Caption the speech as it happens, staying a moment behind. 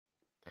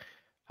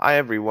Hi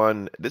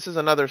everyone. This is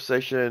another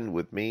session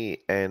with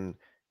me and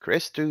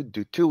Christo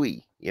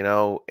Dutui,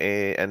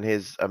 and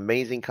his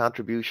amazing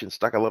contributions.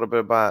 Talk a little bit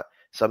about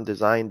some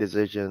design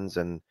decisions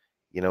and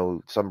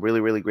some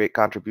really great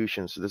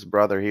contributions to this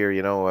brother here.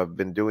 I've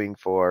been doing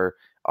for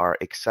our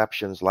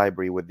exceptions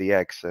library with the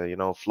X.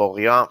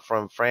 Florian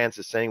from France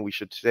is saying we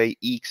should say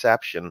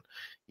exception,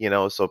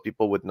 so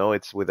people would know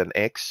it's with an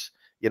X.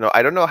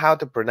 I don't know how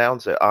to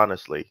pronounce it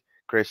honestly,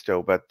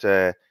 Christo, but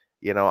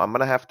I'm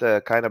gonna have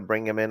to kind of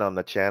bring him in on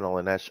the channel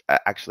and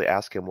actually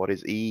ask him what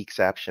is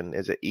exception.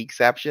 Is it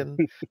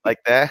exception like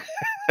that?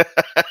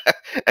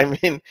 I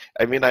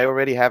mean, I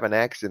already have an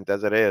accent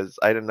as it is.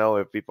 I don't know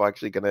if people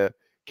actually gonna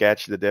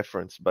catch the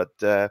difference, but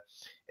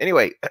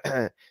anyway,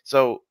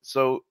 so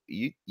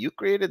you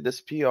created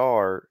this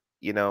PR.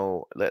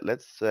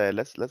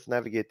 Let's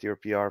navigate to your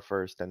PR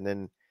first, and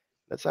then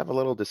let's have a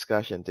little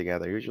discussion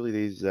together. Usually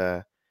these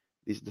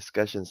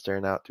discussions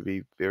turn out to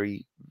be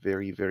very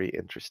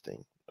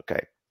interesting.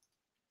 Okay,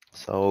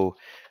 so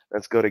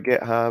let's go to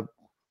GitHub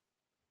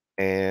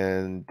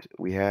and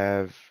we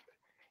have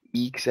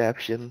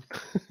exception,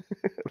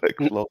 like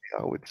Mm. Flo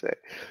would say.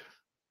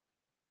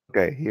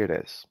 Okay, here it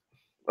is.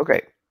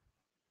 Okay,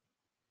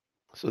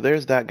 so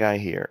there's that guy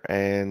here.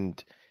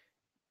 And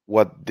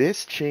what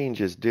this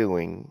change is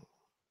doing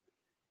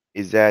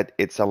is that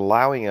it's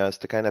allowing us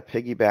to kind of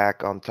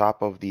piggyback on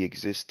top of the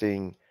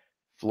existing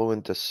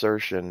fluent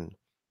assertion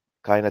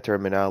kind of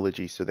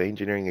terminology. So the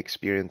engineering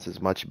experience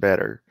is much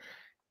better.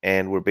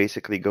 And we're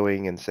basically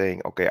going and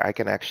saying, okay, I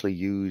can actually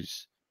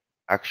use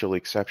actual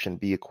exception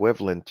be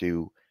equivalent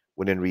to,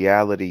 when in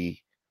reality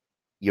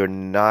you're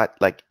not,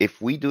 like,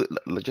 if we do,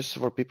 just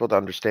for people to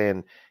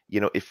understand,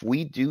 if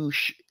we do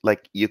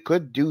like, you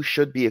could do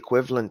should be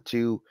equivalent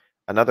to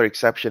another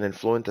exception in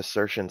fluent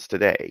assertions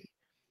today.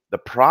 The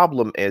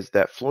problem is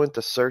that fluent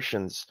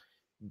assertions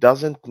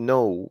doesn't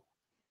know,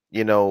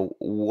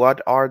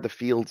 what are the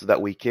fields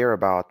that we care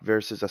about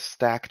versus a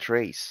stack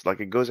trace. Like,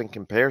 it goes and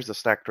compares the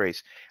stack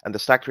trace, and the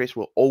stack trace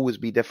will always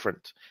be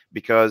different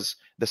because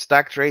the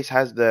stack trace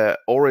has the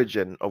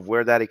origin of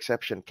where that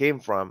exception came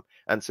from,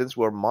 and since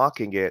we're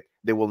mocking it,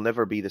 they will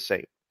never be the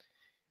same.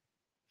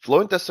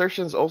 Fluent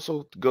assertions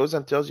also goes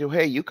and tells you,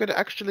 hey, you could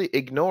actually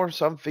ignore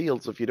some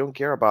fields if you don't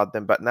care about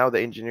them, but now the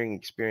engineering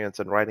experience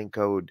and writing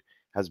code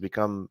has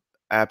become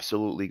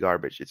absolutely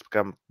garbage. It's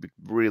become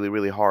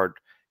really hard.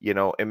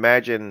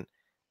 Imagine,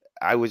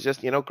 I was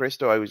just,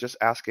 Christo, I was just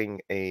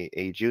asking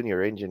a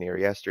junior engineer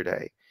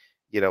yesterday.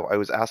 I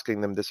was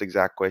asking them this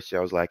exact question.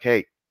 I was like,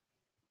 hey,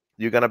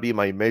 you're going to be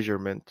my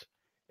measurement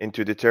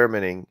into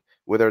determining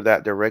whether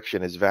that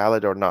direction is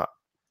valid or not,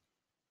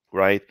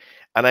 right?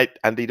 And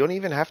they don't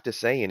even have to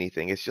say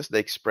anything. It's just the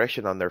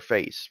expression on their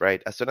face,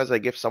 right? As soon as I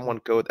give someone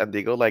code and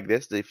they go like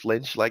this, they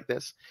flinch like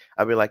this,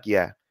 I'll be like,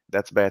 yeah,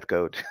 that's bad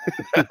code.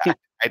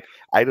 I,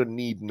 I don't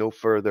need no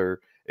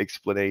further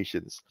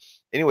explanations.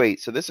 Anyway,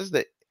 so this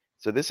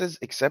is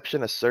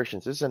exception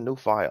assertions. This is a new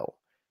file,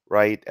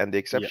 right? And the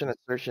Yeah, exception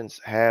assertions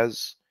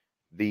has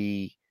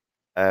the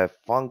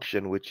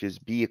function which is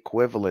be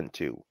equivalent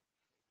to,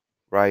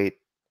 right?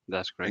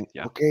 that's And correct.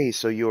 Yeah. okay,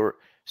 so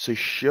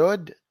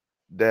should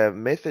the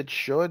method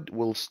should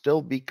will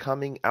still be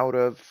coming out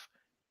of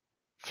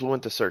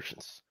fluent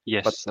assertions,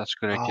 but Yes, that's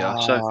correct. Yeah.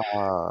 So,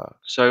 ah,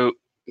 so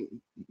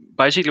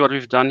basically, what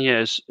we've done here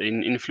is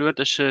in fluent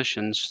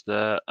assertions,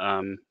 the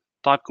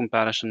type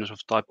comparison is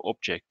of type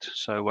object.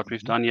 So what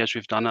we've mhm, done here is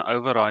we've done an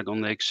override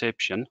on the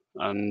exception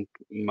and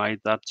made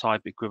that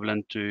type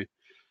equivalent to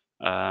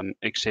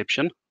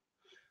exception.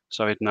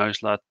 So it knows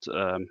that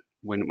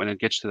when it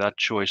gets to that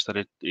choice,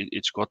 that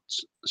it's got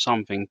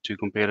something to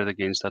compare it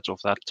against that's of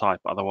that type.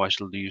 Otherwise,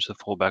 it'll use the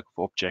fallback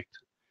of object.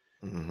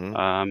 mhm,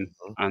 Um,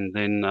 mhm, and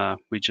then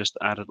we just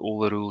added all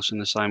the rules in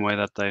the same way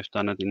that they've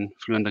done it in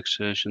fluent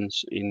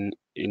assertions in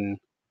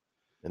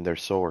their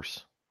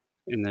source.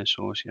 in their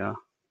source. Yeah.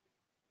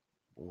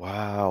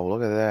 Wow,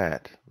 look at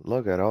that.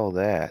 Look at all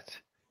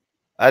that.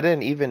 I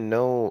didn't even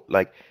know,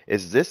 like,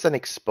 is this an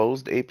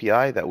exposed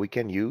API that we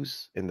can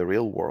use in the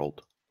real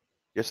world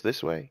just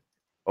this way?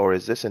 Or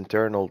is this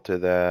internal to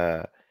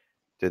the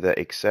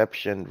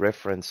exception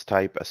reference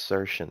type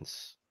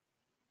assertions?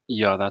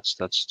 Yeah, that's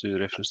to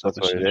reference type That's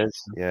what it assertion.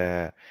 is.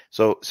 Yeah.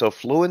 So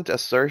fluent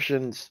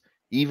assertions,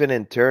 even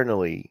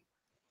internally,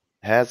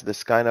 has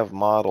this kind of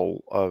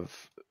model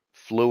of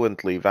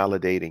fluently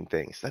validating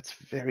things. That's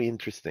very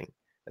interesting.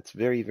 That's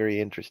very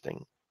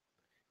interesting.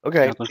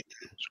 Yeah, Okay.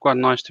 it's quite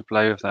nice to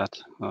play with that.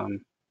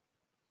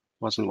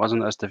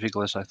 Wasn't as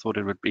difficult as I thought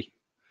it would be.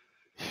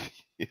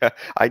 Yeah.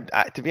 I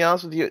to be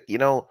honest with you,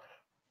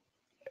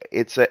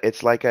 it's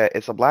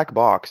a black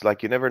box.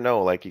 Like, you never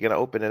know. Like, you're gonna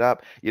open it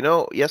up.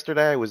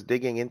 Yesterday I was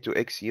digging into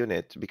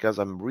XUnit because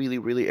I'm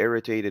really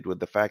irritated with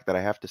the fact that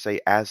I have to say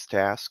as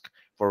task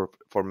for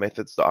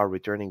methods that are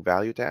returning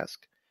value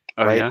task,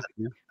 Oh right? yeah,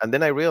 yeah. And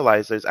then I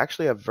realized there's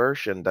actually a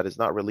version that is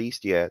not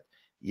released yet,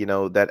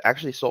 that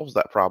actually solves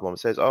that problem. It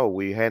says, oh,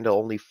 we handle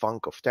only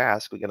func of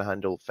task. We're gonna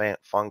handle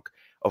func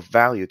of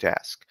value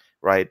task,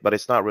 right? But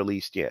it's not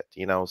released yet.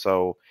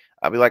 So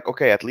I'll be like,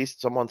 okay, at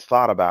least someone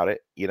thought about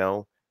it.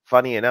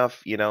 funny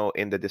enough,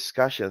 in the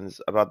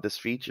discussions about this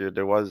feature,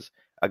 there was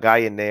a guy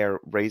in there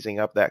raising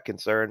up that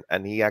concern,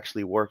 and he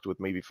actually worked with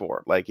me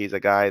before. Like, he's a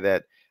guy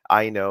that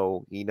I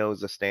know, he knows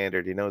the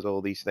standard, he knows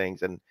all these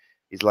things, and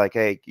he's like,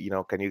 hey,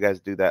 can you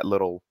guys do that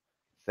little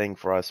thing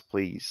for us,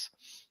 please?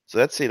 So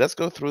let's see, let's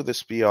go through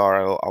this PR.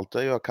 I'll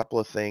tell you a couple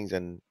of things,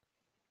 and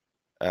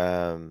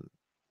um,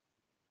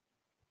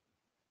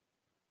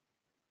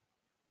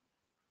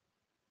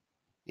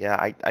 yeah,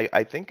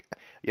 I think,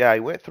 yeah, I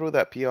went through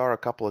that PR a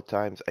couple of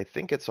times. I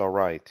think it's all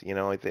right. I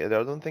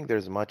don't think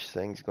there's much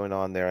things going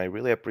on there. I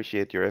really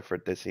appreciate your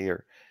effort this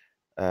year,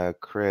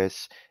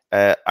 Chris.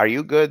 Are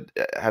you good?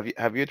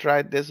 Have you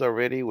tried this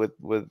already with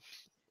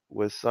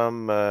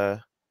some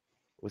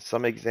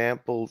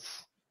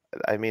examples?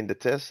 I mean, the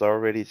tests are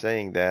already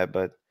saying that,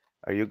 but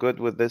are you good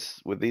with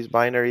these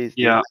binaries?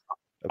 Yeah,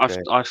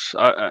 Okay,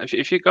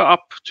 if you go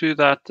up to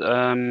that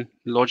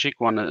logic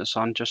one,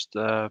 San, just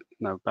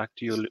no, back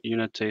to your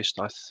unit test,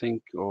 I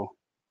think, or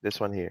this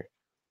one here.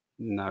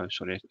 no,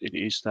 sorry, it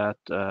is that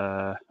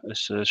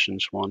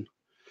assertions one.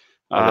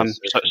 Oh, the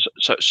So, assertion.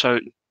 so, so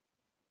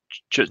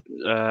just,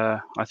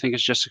 I think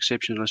it's just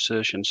exceptional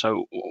assertion.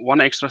 So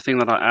one extra thing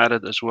that I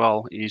added as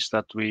well is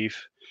that we've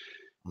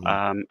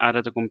Mhm.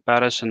 added a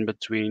comparison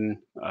between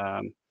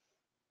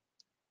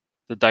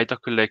the data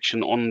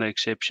collection on the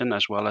exception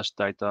as well as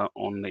data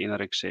on the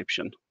inner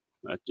exception.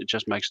 It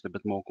just makes it a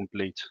bit more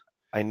complete.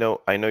 I know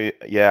you,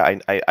 yeah,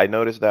 I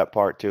noticed that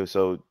part too.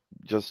 So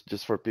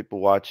just for people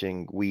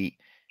watching,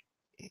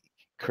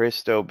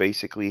 Christo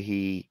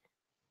basically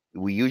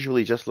we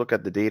usually just look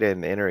at the data in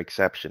the inner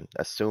exception,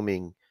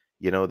 assuming,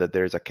 that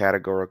there's a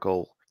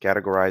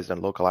categorized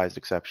and localized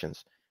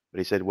exceptions. But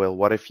he said, well,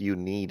 what if you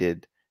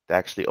needed to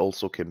actually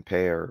also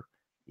compare,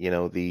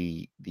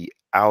 the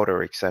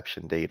outer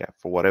exception data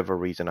for whatever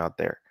reason out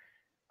there?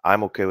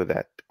 I'm okay with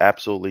that.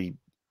 Absolutely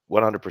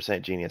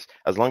 100% genius.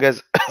 As long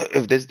as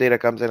if this data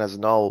comes in as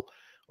null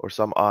or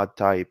some odd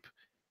type,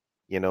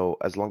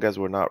 as long as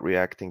we're not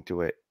reacting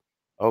to it.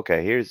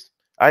 Okay,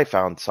 I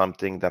found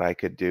something that I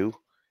could do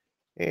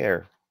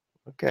here.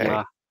 Okay.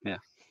 Yeah, yeah.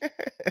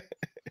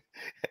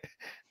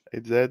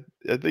 Is that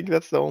I think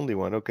that's the only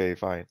one. Okay,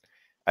 fine.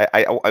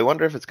 I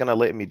wonder if it's gonna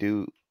let me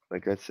do,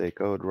 like, let's say,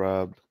 code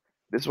rub.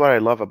 This is what I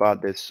love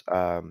about this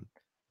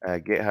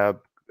GitHub,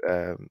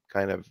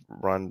 kind of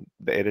run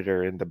the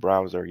editor in the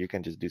browser. You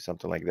can just do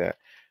something like that.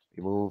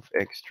 Remove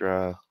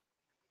extra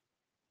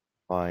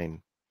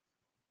line.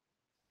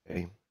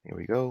 Okay, here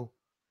we go.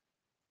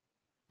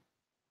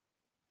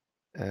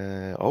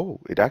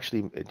 It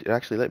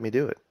actually let me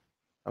do it.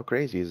 How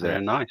crazy is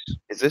Very that? nice.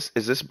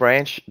 Is this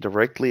branch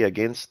directly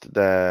against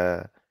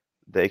the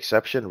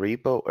exception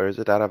repo, or is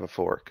it out of a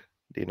fork?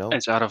 Do you know?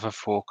 It's out of a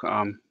fork.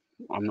 I'm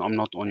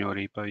not on your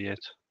repo yet.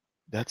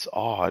 That's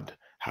odd.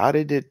 How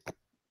did it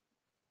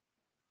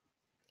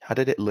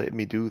let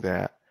me do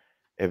that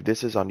if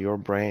this is on your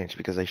branch?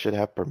 Because I should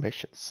have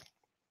permissions.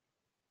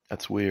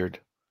 That's weird.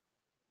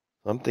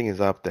 Something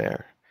is up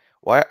there.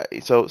 Why?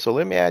 So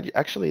let me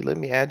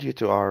add you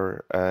to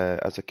our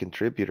as a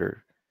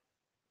contributor.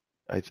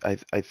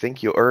 I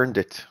think you earned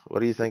it. What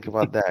do you think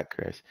about that,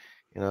 Chris?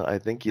 I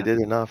think you Yeah. did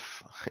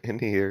enough in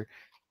here.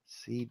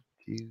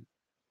 C2CJ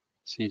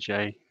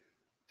CJ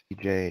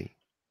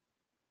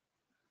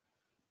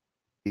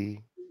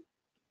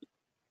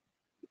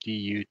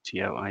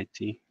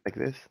DUTOIT. like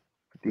this.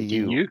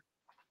 DU DU.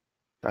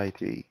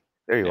 IT.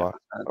 There you Yeah, are.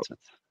 Oh, that's it.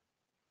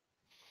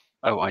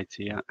 OIT.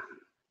 Yeah.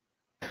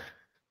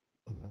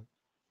 mhm.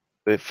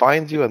 So it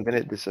finds you and then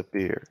it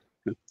disappears.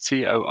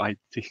 TOIT.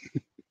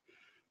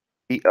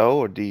 DO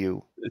or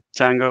DU?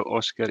 Tango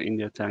Oscar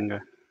India Tango.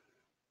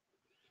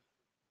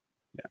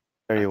 Yeah,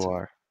 There you that's it.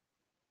 are.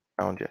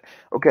 Found you.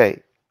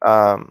 Okay.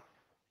 Um,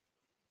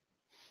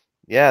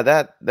 yeah,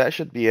 that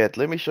should be it.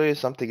 Let me show you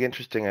something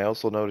interesting I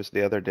also noticed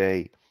the other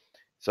day.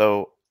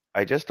 So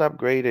I just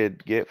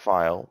upgraded Git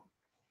file,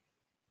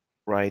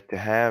 right, to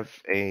have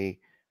a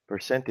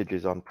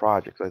percentages on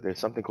projects. Like, there's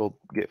something called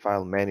Git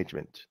file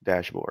management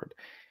dashboard.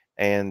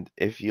 And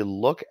if you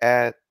look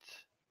at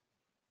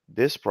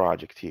this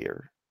project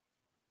here,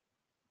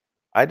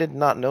 I did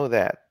not know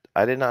that.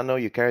 I did not know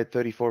you carried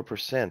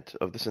 34%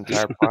 of this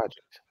entire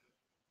project.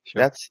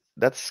 Sure.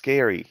 That's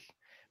scary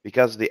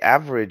because the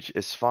average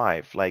is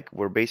 5. Like,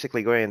 we're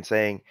basically going and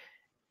saying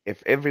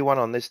if everyone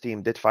on this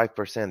team did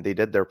 5%, they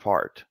did their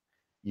part.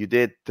 You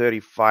did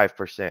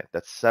 35%.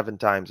 That's 7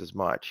 times as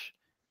much.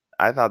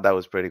 I thought that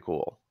was pretty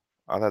cool.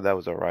 I thought that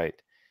was all right.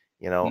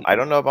 I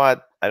don't know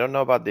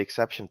about the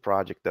exception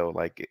project though.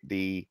 Like,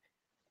 the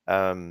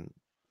um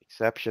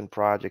exception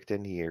project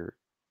in here.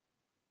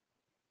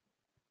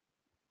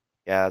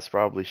 Yeah, it's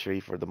probably Sri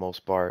for the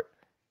most part.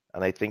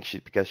 And I think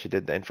because she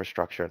did the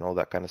infrastructure and all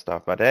that kind of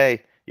stuff. But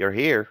hey, you're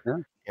here, Yeah.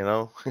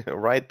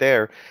 right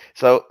there.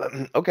 So,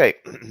 okay,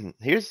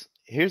 here's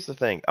the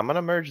thing. I'm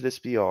gonna merge this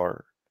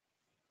PR.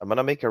 I'm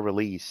gonna make a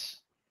release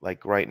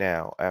like right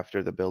now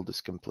after the build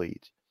is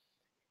complete.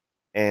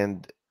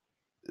 And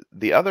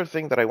the other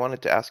thing that I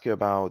wanted to ask you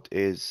about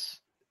is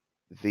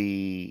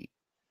the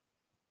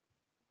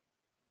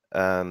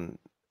um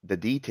the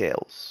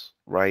details,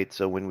 right?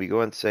 So when we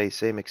go and say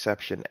same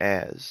exception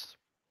as,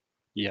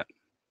 Yeah.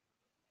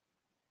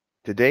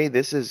 today,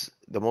 this is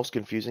the most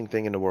confusing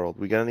thing in the world.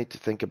 We're gonna need to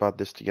think about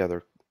this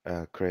together,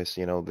 Chris.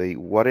 You know,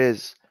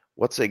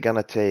 what's it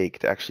gonna take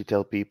to actually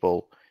tell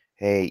people,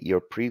 hey, your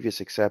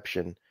previous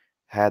exception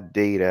had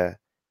data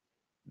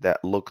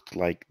that looked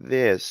like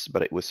this,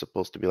 but it was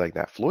supposed to be like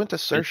that. Fluent It,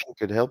 assertion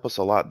could help us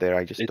a lot there.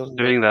 I just it's don't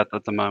know. doing that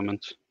at the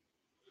moment.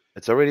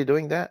 It's already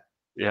doing that?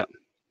 Yeah.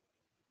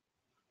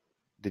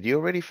 Did you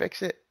already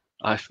fix it?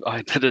 I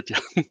did it.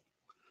 Yeah.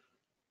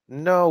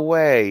 No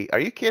way. Are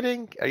you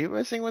kidding? Are you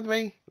messing with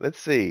me? Let's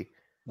see.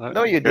 No,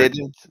 No, you go,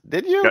 didn't.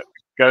 Did you?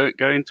 go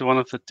into one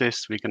of the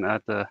tests. We can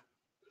add the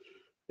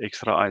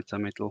extra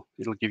item. It'll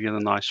give you the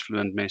nice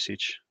fluent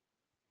message.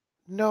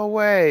 No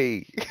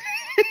way.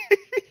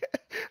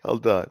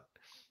 Hold on.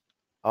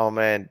 Oh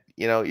man,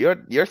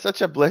 you're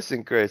such a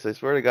blessing, Chris. I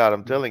swear to God,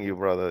 I'm telling you,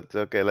 brother. It's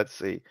okay. Let's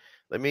see.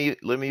 Let me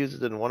use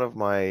it in one of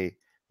my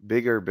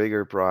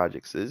bigger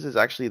projects. This is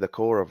actually the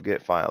core of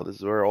Git file. This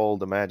is where all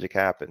the magic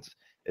happens.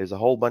 There's a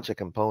whole bunch of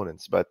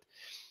components, but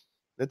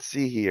let's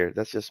see here.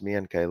 That's just me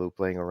and Kailu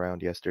playing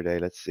around yesterday.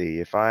 Let's see.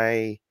 If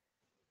I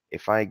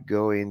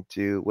go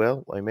into,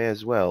 well, I may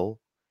as well,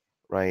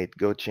 right,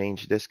 go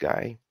change this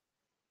guy.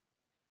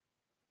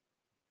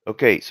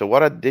 Okay, so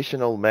what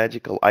additional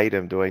magical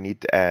item do I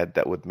need to add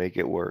that would make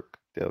it work?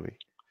 Tell me.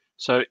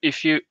 So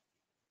if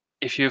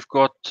you've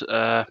got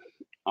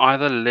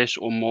either less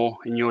or more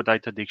in your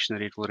data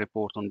dictionary, it will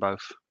report on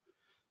both.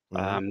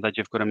 Hmm. That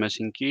you've got a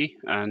missing key,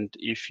 and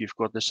if you've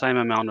got the same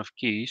amount of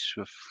keys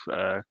with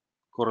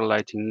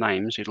correlating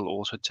names, it'll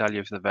also tell you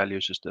if the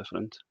values is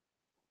different.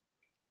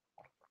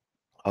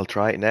 I'll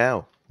try it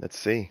now. Let's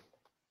see.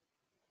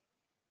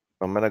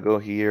 I'm gonna go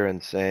here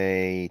and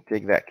say,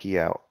 take that key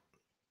out.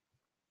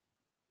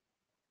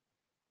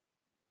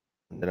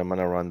 And then I'm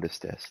gonna run this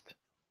test.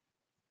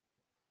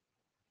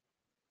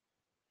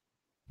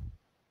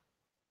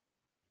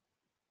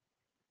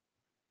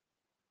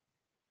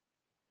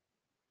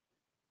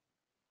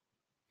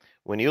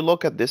 When you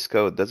look at this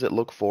code, does it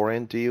look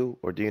foreign to you,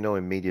 or do you know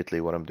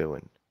immediately what I'm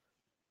doing?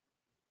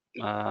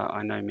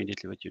 I know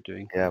immediately what you're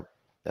doing. Yeah,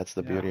 that's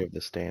the Yeah. beauty of the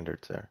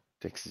standards there.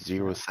 Takes Yeah.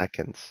 0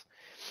 seconds.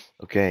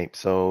 Okay,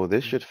 so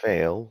this should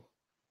fail.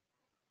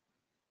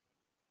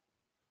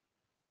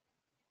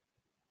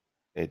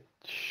 It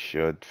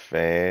should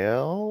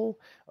fail.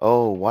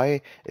 Oh,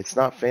 why? It's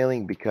not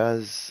failing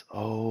because,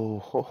 oh,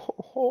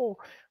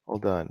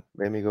 hold on.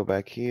 Let me go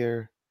back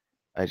here.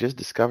 I just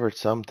discovered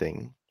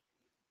something.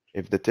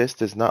 If the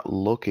test is not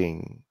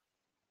looking,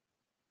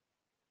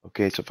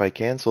 okay, so if I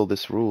cancel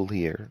this rule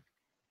here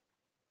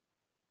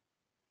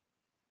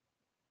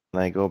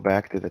and I go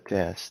back to the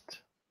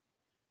test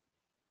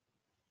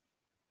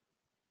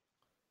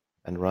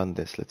and run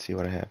this, let's see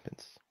what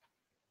happens.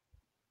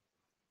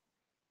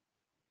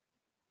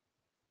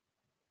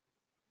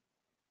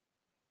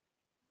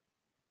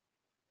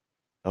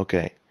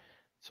 Okay,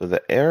 so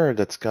the error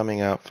that's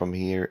coming out from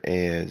here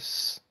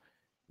is,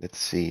 let's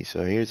see,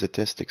 so here's the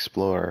test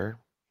explorer.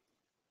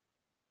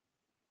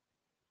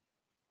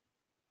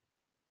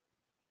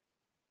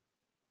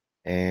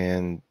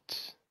 And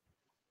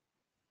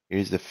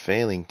here's the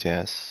failing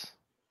test.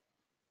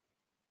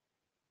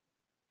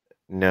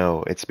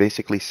 No, it's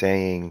basically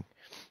saying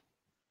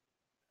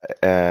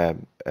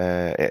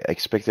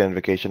expected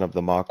invocation of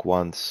the mock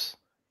once,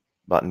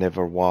 but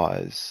never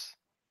was,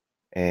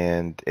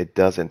 and it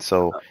doesn't.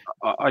 So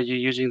Are you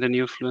using the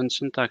new Fluent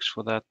syntax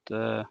for that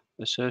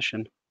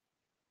assertion?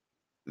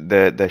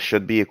 the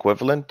should be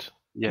equivalent?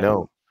 Yeah.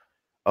 No.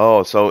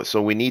 Oh,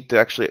 so we need to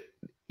actually,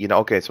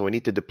 okay, so we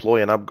need to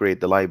deploy and upgrade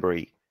the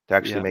library to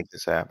actually Yeah. make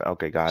this happen.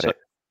 Okay, got So it.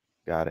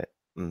 Got it.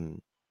 Mm.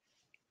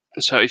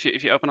 so if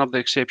you open up the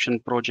exception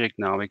project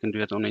now, we can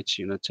do it on each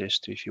unit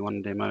test if you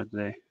want to demo it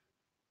there.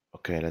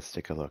 Okay, let's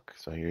take a look.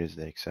 So here's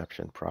the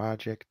exception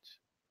project.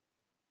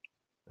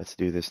 Let's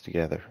do this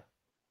together.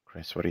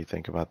 Chris, what do you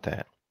think about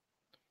that?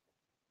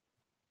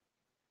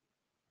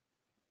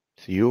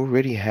 So you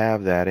already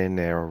have that in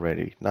there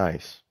already.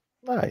 Nice.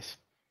 Nice.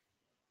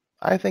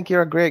 I think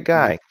you're a great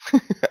Yeah. guy.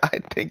 I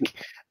think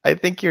I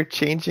think you're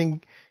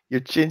changing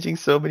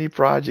so many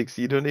projects.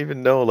 You don't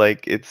even know,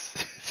 like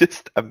it's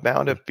just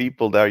amount of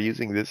people that are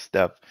using this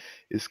stuff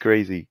is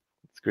crazy.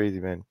 It's crazy,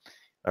 man.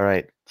 All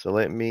right. So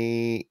let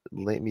me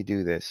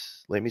do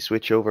this. Let me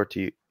switch over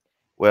to you.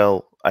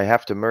 Well, I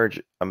have to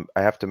merge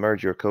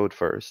your code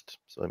first.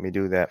 So let me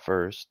do that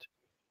first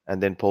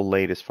and then pull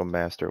latest from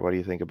master. What do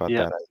you think about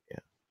Yeah. that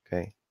idea?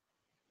 Okay.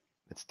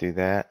 Let's do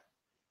that.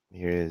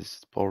 Here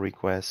is pull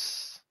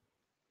requests.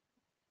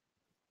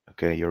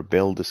 Okay, your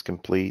build is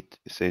complete.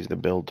 It says the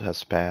build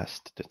has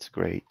passed. That's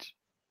great.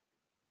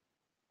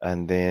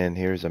 And then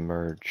here's a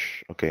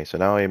merge. Okay, so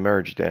now I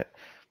merged it.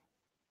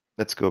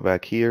 Let's go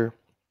back here.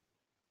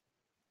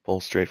 Pull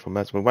straight from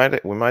that.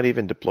 We might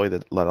even deploy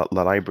the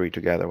library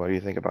together. What do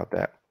you think about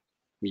that?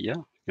 Yeah,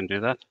 you can do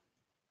that.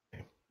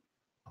 Okay,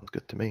 sounds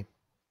good to me.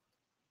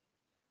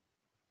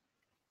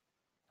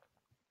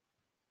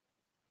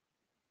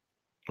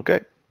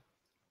 Okay.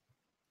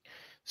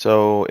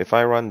 So if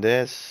I run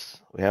this,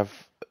 we have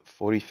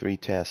 43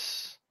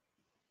 tests.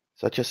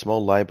 Such a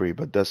small library,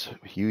 but does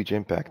huge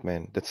impact,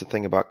 man. That's the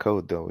thing about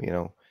code, though,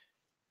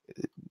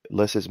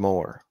 less is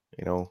more,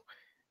 you know.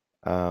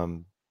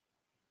 Um,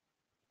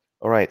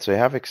 all right, so I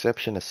have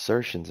exception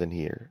assertions in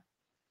here.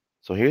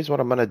 So here's what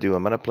I'm gonna do.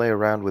 I'm gonna play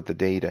around with the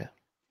data.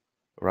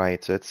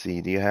 Right, so let's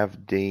see. Do you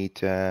have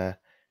data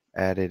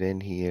added in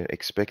here?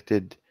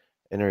 Expected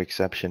inner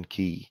exception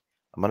key.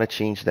 I'm gonna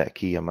change that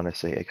key. I'm gonna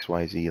say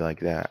XYZ like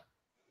that.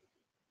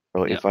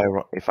 So Yeah.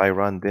 if I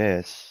run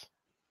this,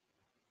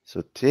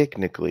 so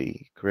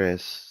technically,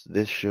 Chris,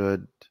 this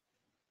should.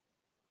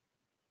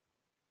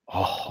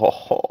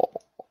 Oh,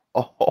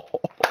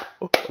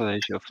 So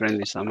there's your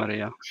friendly summary.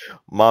 Yeah.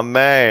 my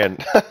man.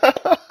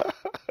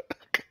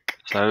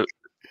 So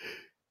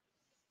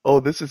Oh,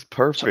 this is so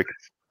perfect.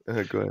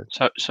 Go ahead.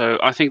 so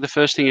I think the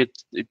first thing it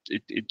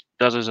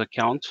does is a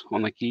count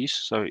on the keys.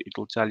 So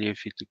it'll tell you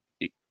if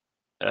it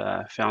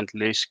found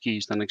less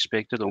keys than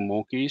expected or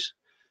more keys,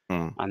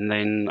 Mm, and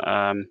then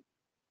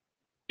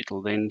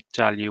it'll then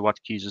tell you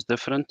what keys is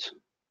different,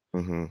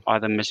 mm-hmm.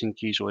 either missing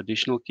keys or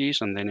additional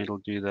keys, and then it'll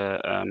do the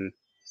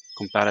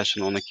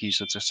comparison on the keys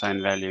that's the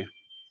same value.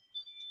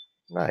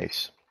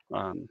 Nice.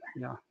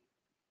 Yeah,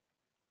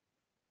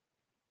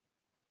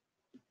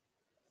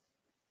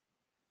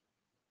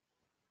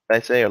 Did I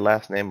say your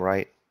last name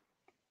right?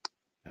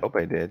 I hope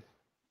I did.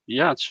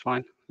 yeah, it's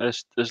fine.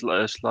 It's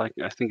like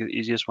I think the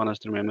easiest one is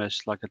to remember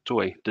is like a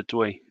toy, the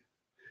toy.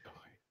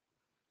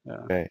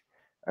 Yeah, Okay.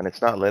 And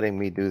it's not letting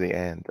me do the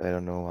and. I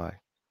don't know why.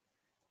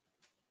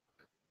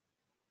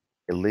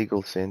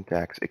 Illegal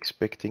syntax,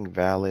 expecting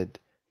valid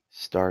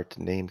start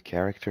named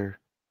character.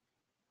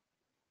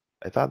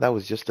 I thought that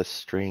was just a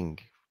string,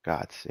 for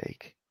God's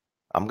sake.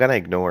 I'm gonna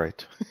ignore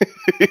it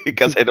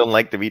because I don't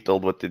like to be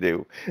told what to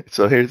do.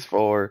 So here's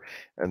four,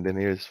 and then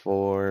here's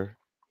four.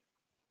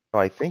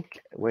 Oh,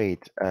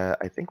 wait,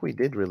 I think we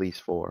did release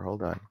four.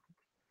 Hold on.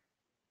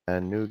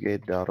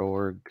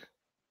 Nougat.org.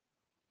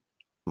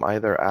 I'm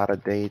either out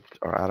of date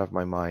or out of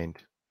my mind.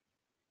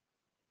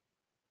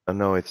 Oh,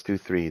 no, it's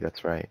 2.3.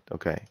 That's right.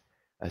 Okay.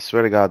 I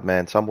swear to God,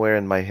 man, somewhere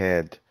in my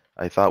head,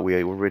 I thought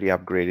we already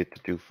upgraded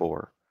to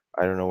 2.4.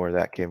 I don't know where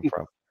that came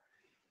from.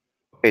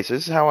 Okay, so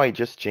this is how I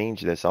just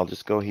changed this. I'll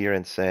just go here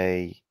and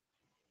say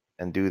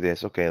and do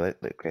this. Okay,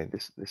 okay,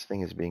 this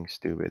thing is being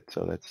stupid.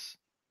 So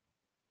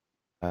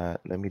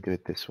let me do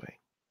it this way.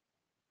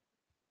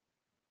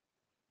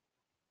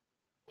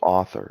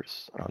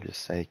 Authors. I'll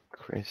just say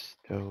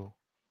Christo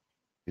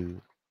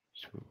to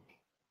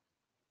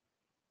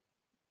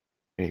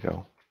there you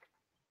go.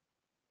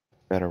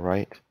 Better,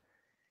 right?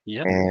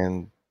 yeah,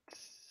 And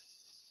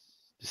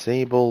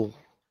disable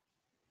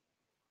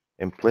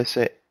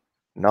implicit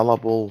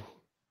nullable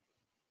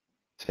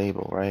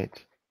disable, right?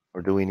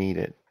 Or do we need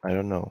it? I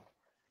don't know.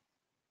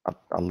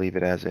 I'll leave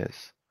it as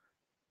is.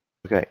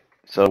 Okay,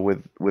 so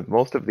with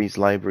most of these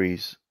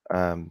libraries,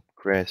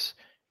 Chris,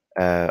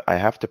 I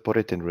have to put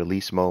it in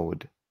release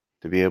mode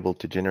to be able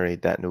to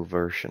generate that new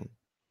version.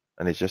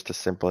 And it's just as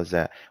simple as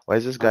that. Why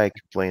is this guy okay.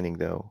 complaining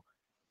though?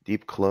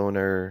 Deep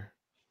cloner.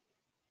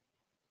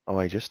 Oh,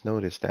 I just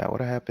noticed that.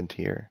 What happened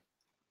here?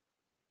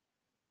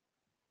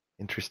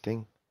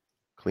 Interesting.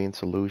 Clean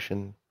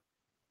solution.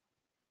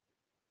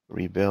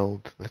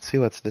 Rebuild. Let's see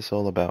what's this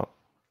all about.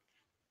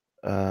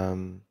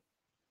 Um,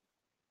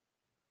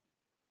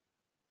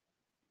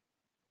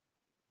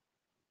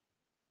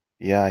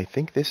 yeah, I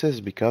think this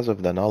is because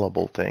of the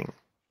nullable thing,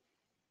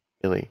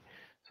 really.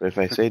 So if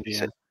I Could say be,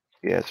 yeah.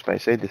 yes, if I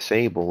say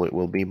disable, it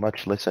will be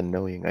much less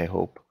annoying, I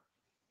hope.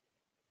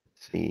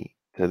 See,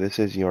 so this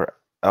is your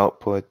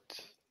output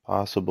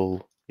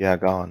possible. Yeah,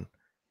 gone.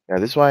 Yeah,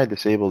 this is why I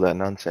disabled that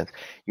nonsense.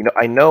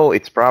 I know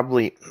it's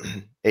probably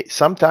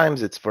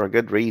sometimes it's for a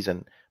good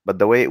reason, but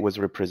the way it was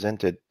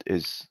represented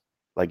is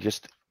like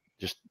just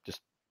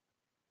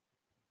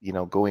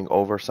going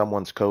over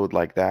someone's code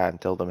like that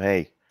and tell them,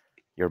 hey,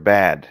 you're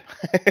bad.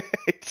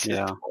 It's just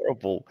Yeah.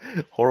 horrible,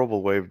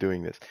 horrible way of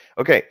doing this.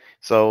 Okay,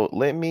 so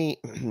let me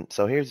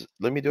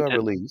do a Did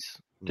release.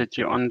 did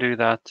you Okay, undo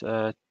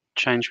that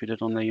change we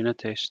did on the unit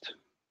test?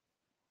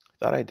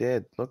 thought I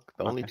did. Look,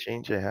 the only Okay.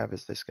 change I have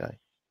is this guy.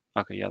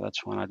 Okay, yeah, that's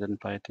fine. I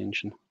didn't pay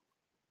attention.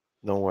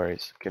 No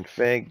worries.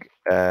 Config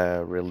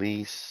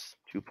release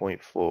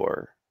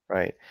 2.4.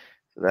 Right.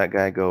 So that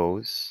guy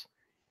goes.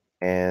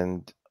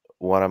 And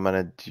what I'm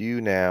gonna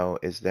do now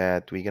is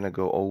that we're gonna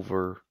go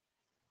over.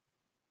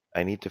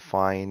 I need to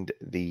find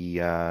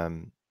the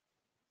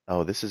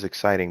oh, this is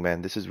exciting,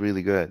 man. This is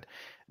really good.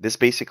 This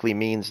basically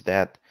means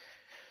that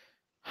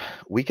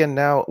we can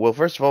now, well,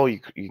 first of all, you're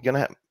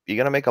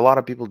gonna make a lot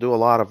of people do a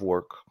lot of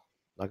work,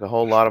 like a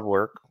whole lot of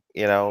work,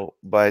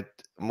 but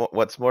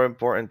what's more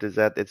important is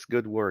that it's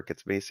good work.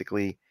 It's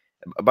basically,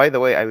 by the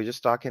way, I was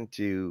just talking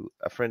to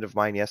a friend of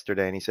mine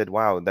yesterday, and he said,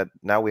 wow, that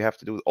now we have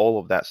to do all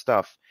of that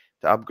stuff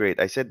to upgrade.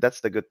 I said,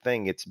 that's the good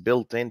thing. It's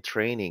built-in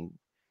training.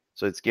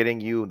 So it's getting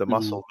you the Mm,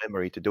 muscle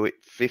memory to do it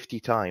 50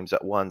 times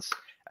at once,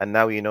 and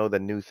now you know the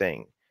new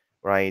thing,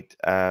 right?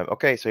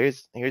 Okay, so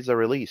here's a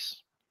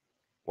release.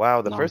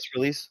 Wow, Nice.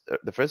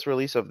 the first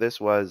release of this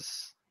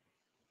was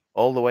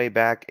all the way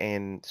back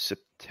in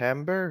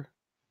September.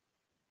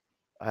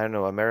 I don't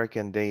know,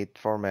 American date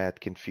format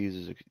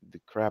confuses the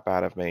crap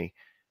out of me.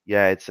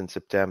 Yeah, it's in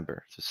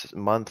September. It's a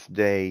month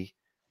day.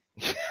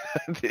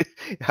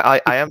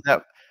 I am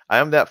that I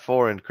am that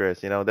foreign,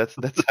 Chris. You know, that's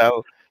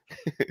how.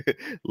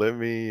 Let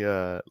me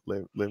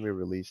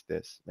release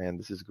this. Man,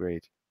 this is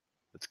great.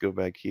 Let's go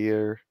back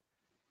here.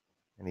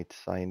 I need to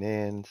sign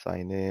in,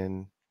 sign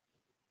in,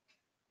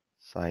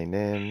 sign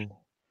in.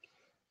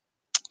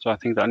 So I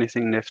think the only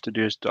thing left to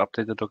do is to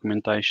update the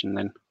documentation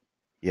then.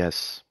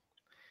 Yes.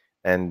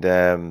 And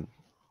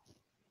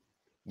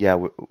yeah,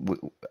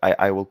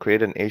 I will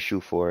create an issue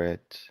for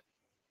it.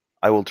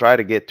 I will try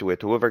to get to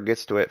it. Whoever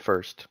gets to it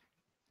first,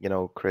 you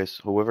know, Chris,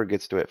 whoever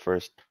gets to it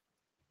first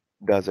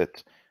does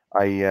it.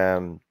 I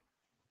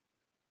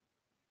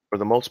For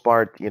the most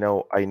part, you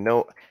know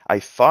I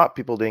thought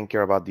people didn't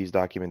care about these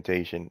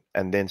documentation,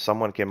 and then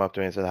someone came up to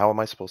me and said, "How am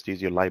I supposed to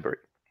use your library?"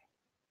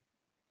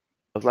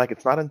 I was like,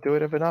 "It's not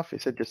intuitive enough." He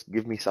said, "Just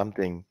give me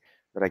something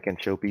that I can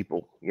show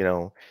people," you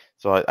know.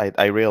 So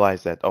I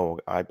realized that, oh,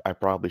 I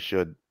probably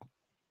should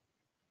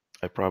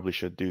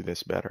do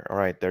this better. All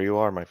right, there you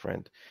are, my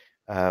friend.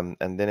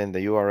 And then in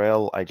the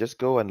URL, I just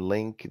go and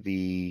link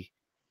the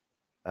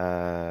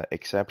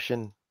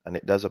exception, and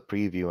it does a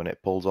preview and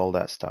it pulls all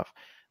that stuff.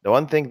 The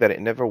one thing that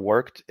it never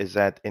worked is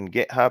that in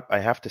GitHub, I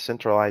have to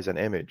centralize an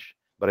image,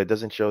 but it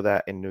doesn't show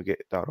that in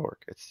NuGet.org.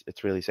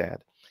 It's really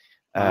sad.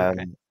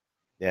 Okay. Um,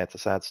 yeah, it's a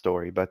sad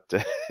story, but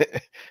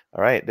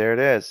all right, there it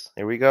is.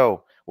 Here we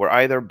go. We're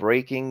either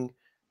breaking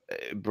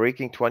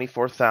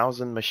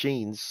 24,000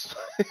 machines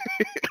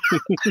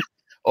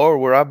or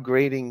we're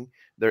upgrading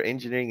their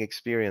engineering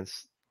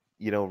experience,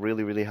 you know,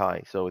 really, really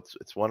high. So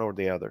it's one or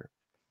the other.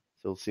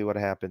 So we'll see what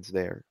happens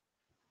there.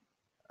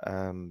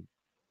 Um,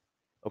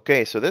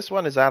 okay, so this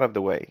one is out of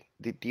the way.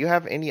 Do you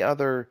have any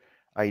other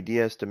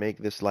ideas to make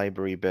this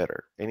library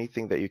better?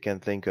 Anything that you can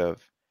think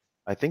of?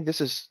 I think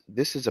this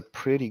is a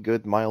pretty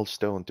good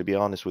milestone, to be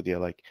honest with you.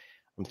 Like,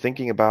 I'm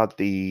thinking about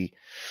the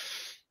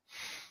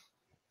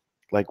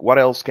like what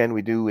else can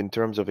we do in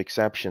terms of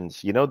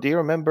exceptions? You know, do you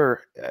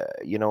remember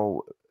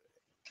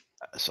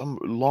some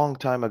long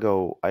time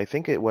ago, I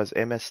think it was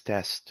MS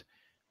Test,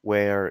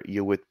 where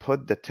you would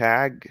put the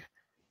tag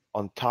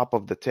on top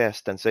of the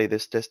test and say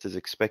this test is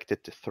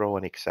expected to throw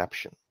an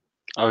exception.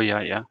 Oh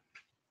yeah, yeah,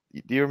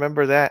 Do you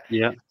remember that?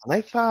 yeah. And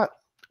I thought,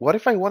 what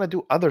if I want to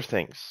do other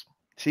things?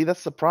 See,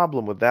 that's the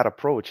problem with that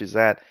approach is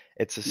that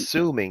it's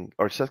assuming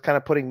or it's just kind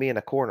of putting me in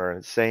a corner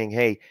and saying,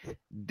 hey,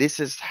 this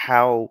is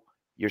how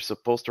you're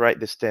supposed to write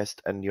this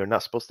test and you're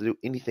not supposed to do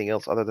anything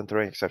else other than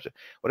throwing exception.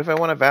 What if I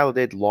want to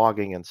validate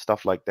logging and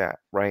stuff like that,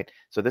 right?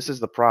 So this is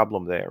the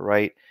problem there,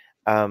 right?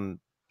 Um,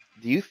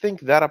 do you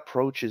think that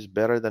approach is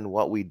better than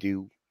what we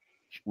do?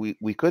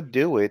 We could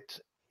do it,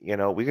 you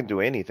know, we can do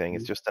anything.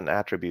 It's Mm, just an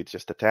attribute, it's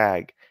just a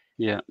tag.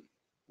 yeah.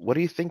 What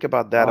do you think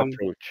about that Um,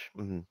 approach?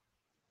 Mhm.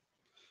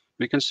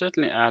 we can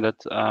certainly add it.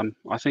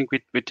 I think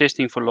we're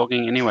testing for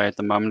logging anyway at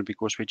the moment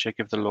because we check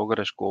if the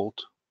logger is called,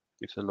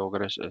 if the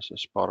logger is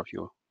part of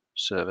your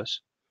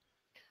service.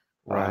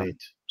 Um,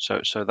 Right.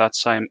 so that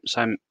same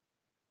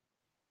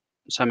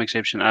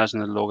exception as in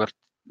the logger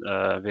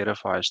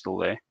verifier is still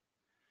there.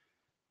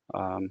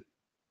 Um,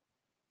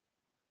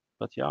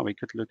 but yeah, we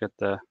could look at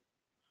the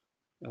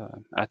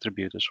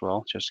attribute as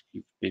well. Just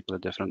give people a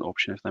different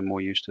option if they're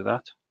more used to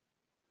that.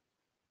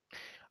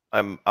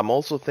 I'm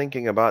also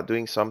thinking about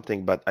doing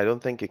something, but I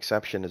don't think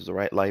exception is the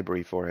right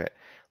library for it.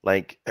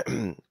 Like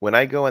when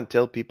I go and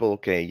tell people,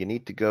 okay, you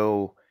need to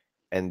go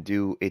and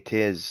do it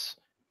is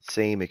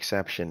same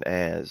exception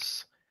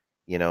as,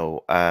 you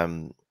know,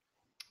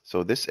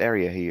 so this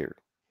area here,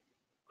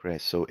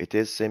 Chris, so it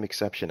is same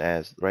exception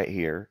as right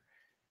here.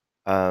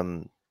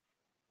 Um,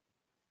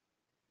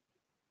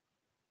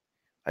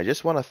 I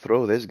just want to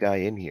throw this guy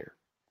in here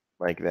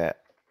like that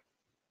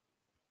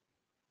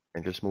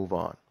and just move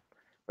on.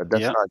 But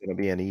that's Yeah. not going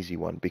to be an easy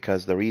one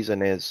because the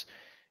reason is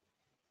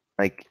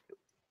like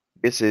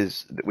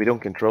we don't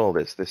control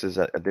this. This is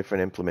a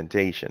different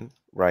implementation,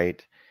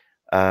 right?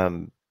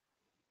 Um,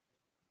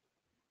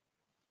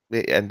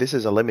 and this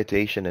is a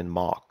limitation in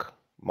mock.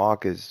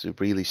 Mock is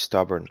really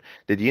stubborn.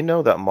 Did you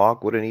know that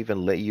mock wouldn't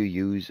even let you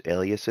use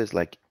aliases?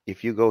 Like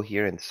if you go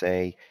here and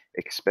say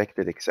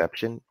expected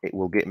exception, it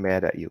will get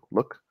mad at you.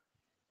 Look,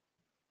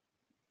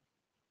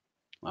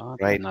 Oh, I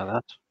right? didn't know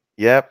that.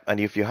 Yep. And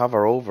if you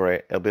hover over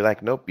it, it'll be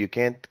like, nope, you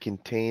can't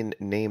contain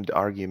named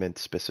argument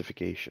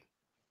specification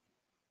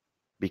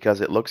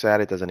because it looks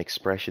at it as an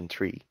expression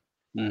tree.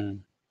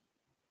 Mm.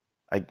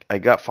 I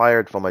got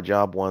fired from a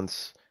job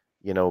once,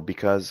 you know,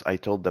 because I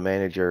told the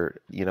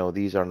manager, you know,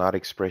 these are not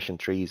expression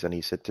trees, and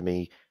he said to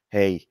me,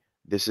 "Hey,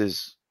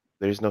 there's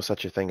no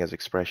such a thing as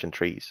expression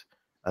trees."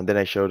 And then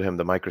I showed him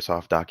the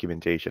Microsoft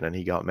documentation, and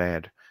he got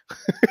mad.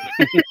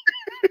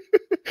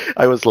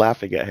 I was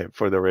laughing at him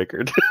for the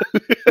record.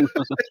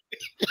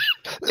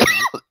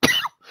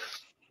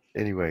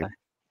 Anyway,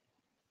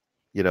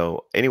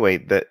 anyway,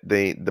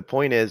 the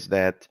point is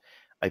that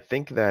I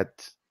think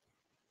that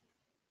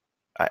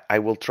I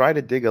will try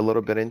to dig a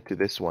little bit into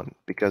this one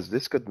because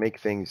this could make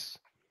things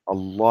a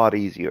lot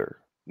easier.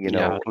 You Yeah,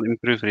 know, it will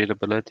improve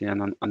readability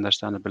and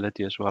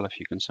understandability as well if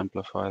you can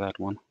simplify that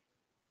one.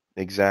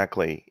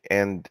 exactly.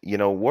 And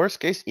worst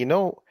case,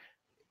 even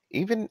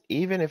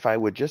if I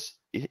would just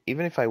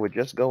even if I would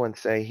just go and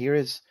say,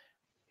 here's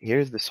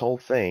this whole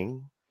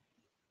thing,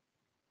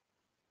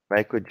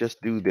 I could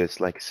just do this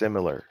like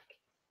similar,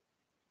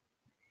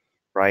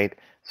 right?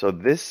 So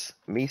this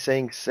me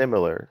saying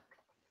similar,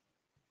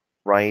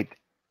 right,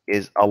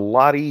 is a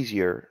lot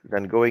easier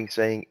than going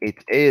saying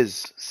it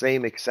is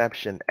same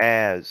exception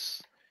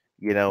as,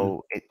 Mm.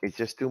 it's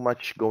just too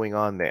much going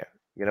on there.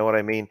 You know what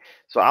I mean?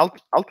 So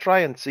I'll try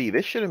and see.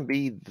 This shouldn't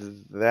be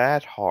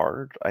that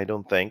hard, I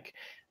don't think.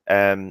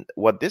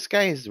 What this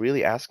guy is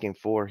really asking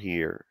for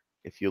here,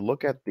 if you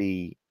look at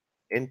the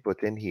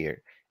input in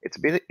here, it's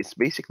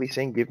basically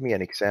saying give me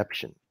an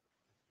exception,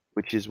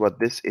 which is what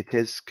this it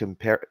is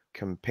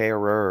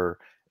comparer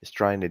is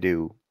trying to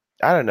do.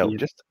 I don't know,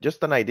 Yeah.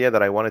 just an idea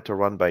that I wanted to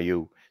run by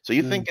you. So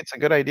you Mm. think it's a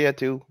good idea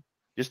too,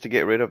 just to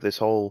get rid of this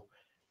whole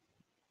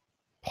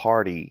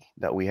party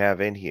that we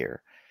have in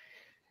here.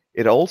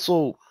 It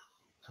also,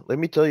 let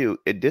me tell you,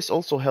 this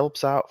also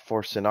helps out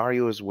for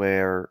scenarios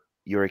where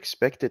you're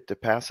expected to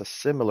pass a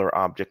similar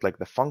object, like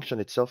the function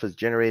itself is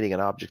generating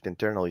an object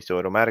internally, so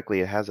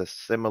automatically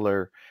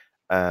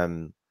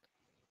um,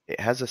 it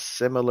has a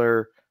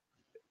similar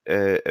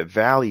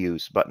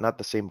values, but not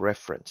the same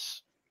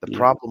reference. The Yeah.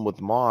 problem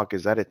with mock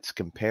is that it's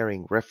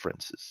comparing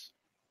references,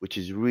 which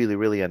is really,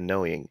 really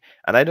annoying.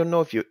 And I don't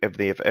know if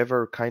they have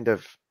ever kind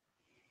of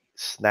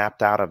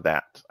snapped out of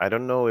that. I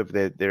don't know if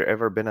there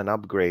ever been an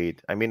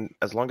upgrade. I mean,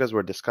 as long as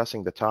we're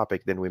discussing the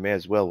topic, then we may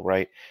as well,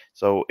 right?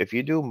 So if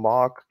you do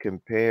mock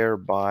compare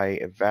by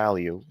a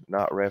value,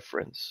 not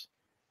reference,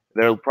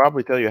 they'll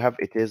probably tell you have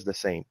it is the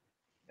same,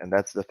 and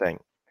that's the thing.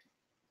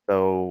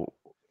 So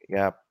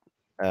yeah,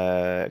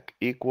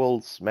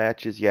 equals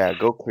matches. Yeah,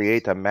 go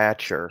create a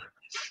matcher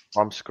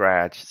from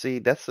scratch. See,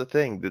 that's the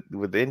thing that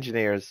with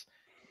engineers,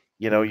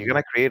 you're Mm.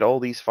 gonna create all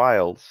these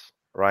files,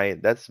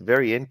 right? That's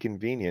very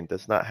inconvenient.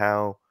 That's not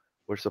how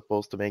we're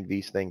supposed to make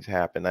these things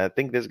happen. I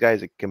think this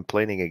guy's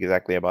complaining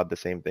exactly about the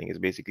same thing. He's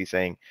basically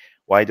saying,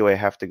 why do I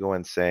have to go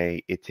and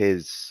say it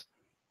is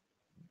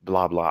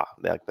blah blah,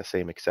 like the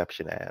same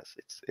exception as?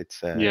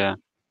 Yeah.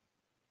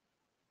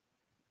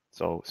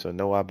 So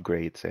no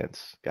upgrade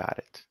sense. Got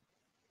it.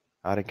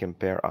 How to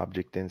compare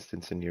object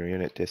instance in your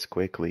unit test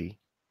quickly.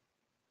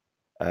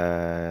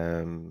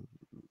 Um,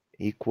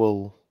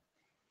 equal.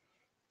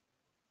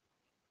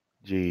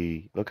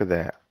 Gee, look at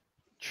that.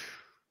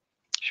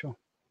 Sure.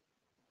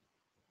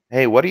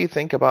 Hey, what do you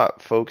think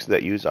about folks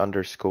that use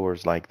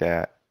underscores like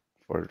that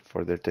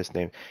for their test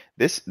name?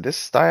 This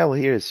style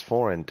here is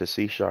foreign to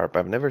C sharp.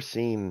 I've never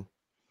seen,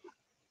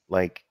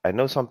 like, I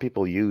know some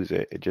people use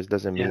it. It just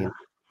doesn't Yeah. mean,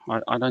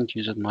 I don't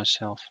use it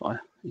myself.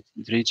 It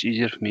reads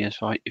easier for me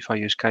if I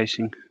use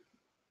casing.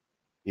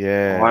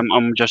 yeah.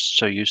 I'm just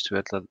so used to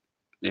it that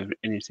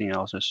anything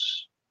else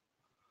is.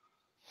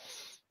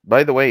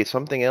 By the way,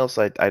 something else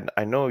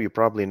I know you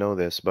probably know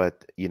this,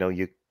 but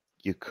you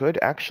could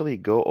actually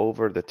go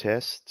over the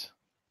test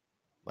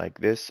like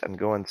this and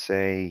go and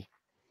say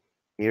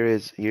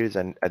here's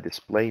a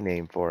display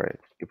name for it.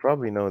 You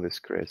probably know this,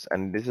 Chris.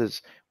 And this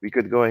is we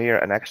could go here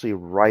and actually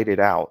write it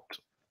out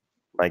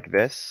like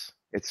this.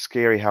 It's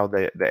scary how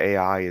the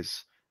AI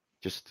is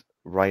just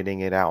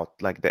writing it out.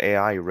 Like the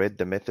AI read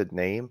the method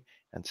name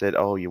and said,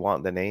 "Oh, you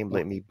want the name? Oh,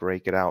 Let me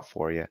break it out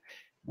for you."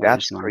 that is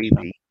That's nice. Yeah.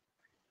 creepy.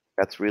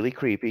 That's really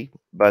creepy.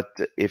 But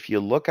if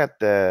you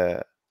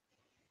now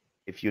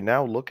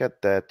look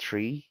at the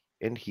tree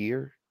in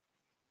here,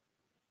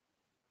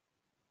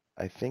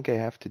 I think I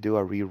have to do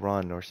a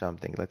rerun or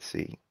something. Let's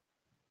see.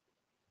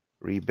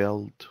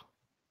 Rebuild.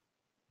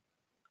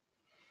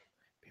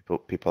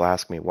 People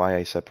ask me why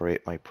I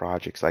separate my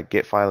projects. Like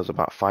Git file is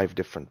about 5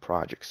 different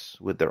projects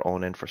with their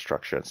own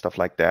infrastructure and stuff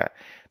like that.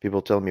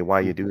 People tell me why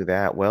you Mhm. do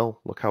that.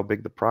 Well, look how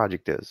big the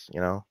project is,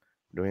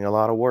 doing a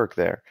lot of work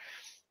there.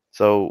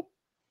 So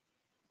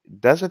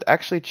does it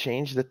actually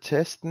change the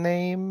test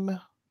name?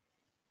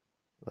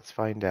 Let's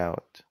find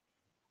out.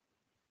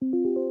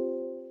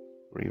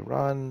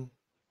 Rerun.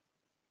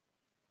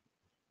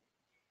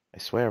 I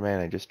swear, man,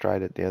 I just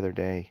tried it the other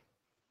day.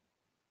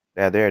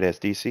 Yeah, there it is.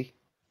 DC.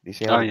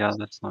 DC how Oh it yeah, is.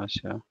 that's nice.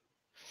 Yeah.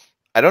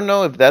 I don't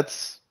know if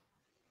that's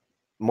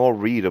more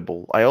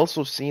readable. I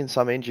also seen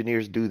some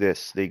engineers do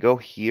this. They go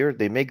here,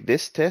 they make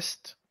this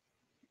test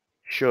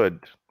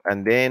should,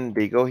 and then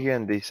they go here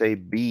and they say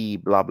be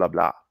blah blah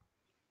blah,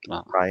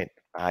 Ah, right?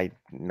 I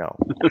no.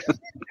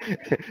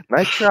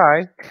 Nice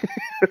try,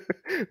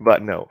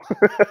 but no.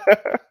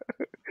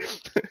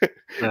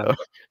 yeah.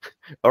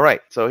 All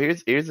right, so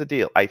here's the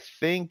deal. I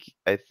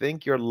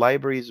think your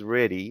library is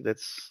ready.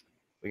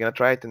 We're gonna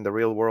try it in the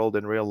real world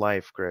in real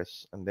life,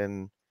 Chris, and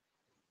then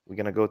we're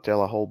gonna go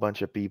tell a whole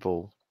bunch of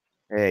people,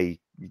 hey,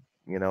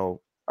 you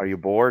know, are you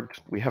bored?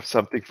 We have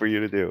something for you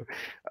to do.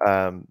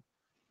 Um,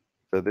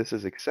 so this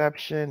is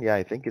exception. Yeah,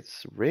 I think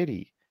it's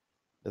ready.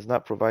 Does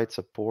not provide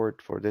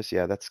support for this.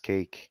 Yeah, that's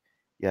cake.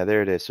 Yeah,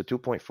 there it is. So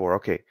 2.4.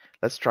 Okay,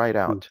 let's try it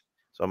Mm. out.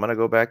 So I'm gonna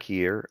go back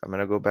here. I'm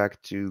gonna go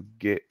back to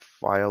Git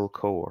file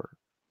core.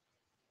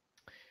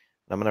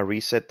 I'm gonna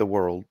reset the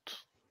world,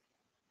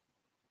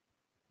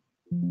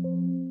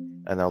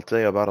 and I'll tell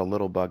you about a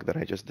little bug that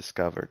I just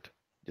discovered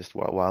just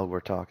while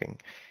we're talking.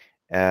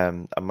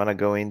 I'm gonna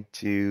go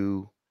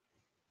into,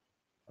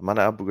 I'm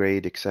gonna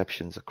upgrade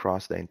exceptions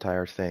across the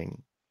entire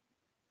thing.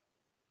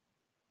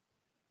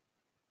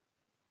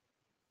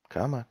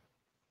 Come on.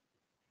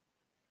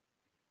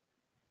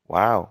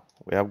 Wow,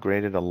 we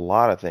upgraded a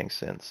lot of things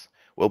since.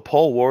 Well,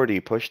 Paul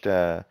Wardy pushed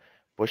a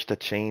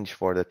change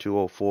for the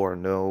 204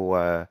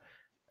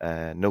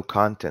 no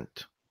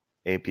content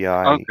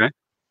API. Okay.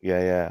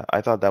 Yeah, yeah.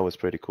 I thought that was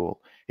pretty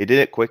cool. He did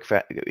it quick.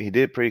 He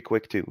did it pretty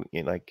quick too.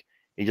 Like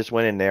he just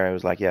went in there and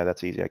was like, "Yeah,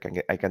 that's easy.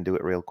 I can do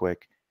it real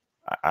quick."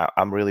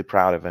 I'm really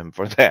proud of him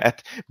for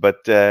that.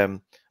 But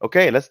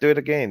okay, let's do it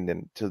again.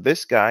 Then, so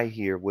this guy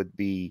here would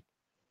be,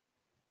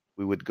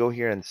 we would go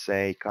here and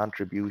say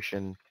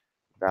contribution,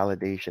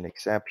 validation,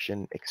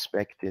 exception,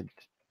 expected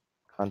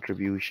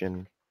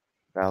contribution,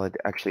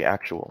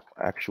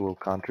 actual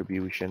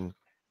contribution,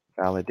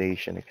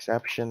 validation,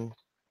 exception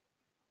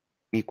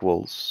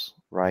equals,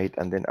 right?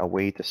 And then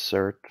await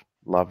assert.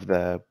 Love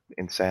the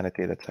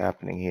insanity that's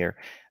happening here.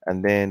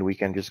 And then we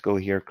can just go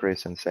here,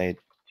 Chris, and say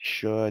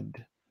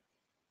should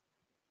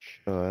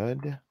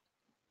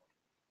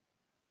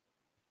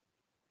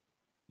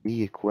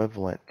be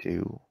equivalent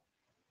to,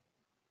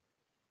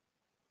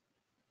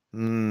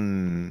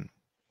 hmm,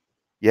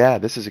 yeah,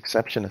 this is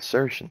exception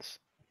assertions.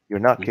 You're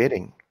not Mhm.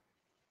 kidding.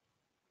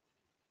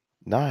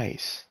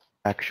 Nice.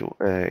 Actual,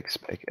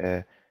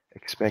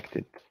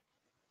 expected.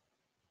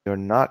 You're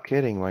not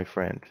kidding, my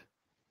friend.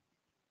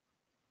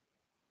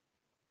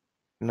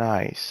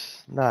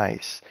 Nice,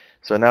 nice.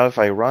 So now if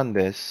I run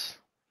this,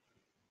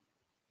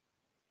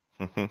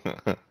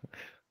 let's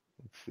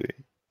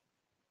see.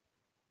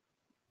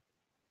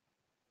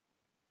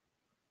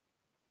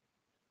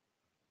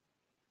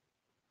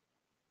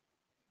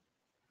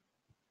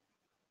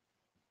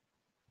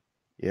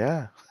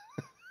 Yeah.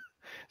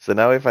 So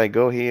now if I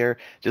go here,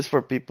 just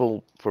for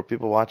people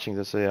watching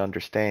this so they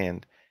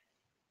understand,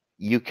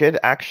 you could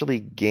actually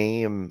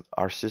game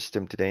our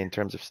system today in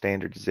terms of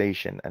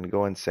standardization and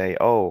go and say,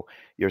 oh,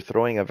 you're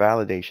throwing a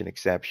validation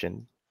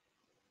exception.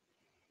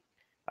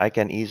 I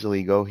can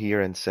easily go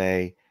here and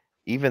say,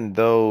 even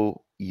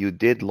though you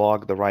did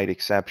log the right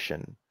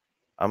exception,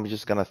 I'm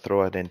just gonna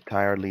throw an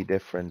entirely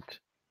different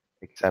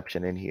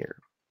exception in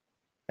here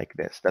like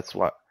this.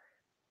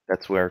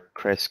 That's where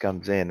Chris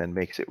comes in and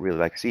makes it really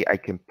like, see, I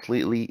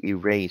completely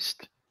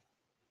erased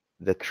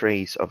the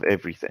trace of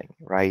everything,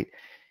 right?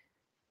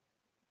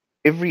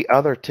 Every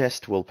other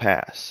test will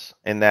pass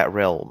in that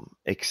realm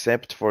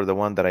except for the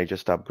one that I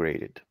just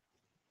upgraded.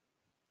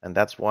 And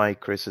that's why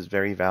Chris is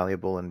very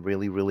valuable and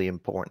really, really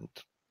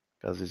important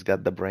because he's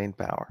got the brain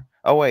power.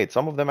 Oh, wait,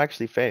 some of them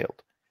actually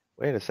failed.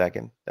 Wait a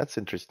second. That's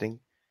interesting.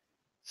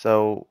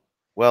 So,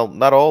 well,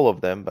 not all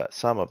of them, but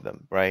some of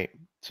them, right?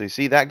 So you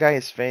see that guy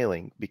is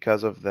failing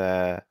because of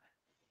the,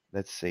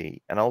 let's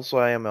see. And also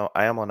I am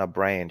on a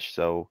branch,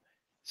 so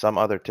some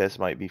other tests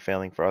might be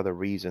failing for other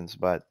reasons,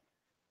 but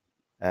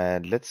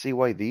and let's see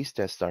why these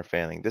tests are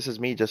failing. This is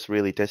me just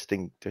really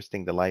testing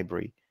the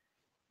library.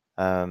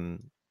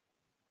 Um,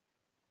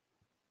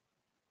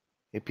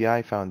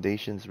 API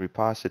foundations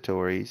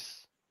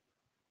repositories.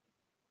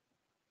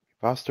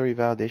 Repository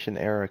validation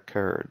error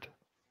occurred.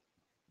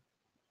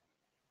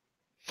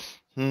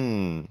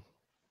 Hmm.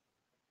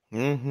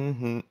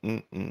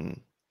 Mm-hmm.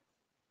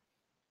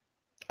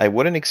 I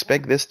wouldn't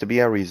expect this to be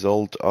a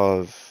result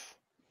of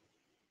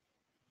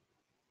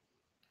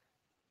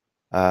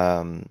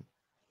um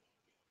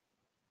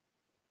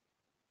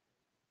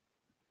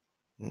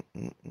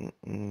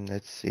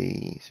let's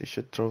see. So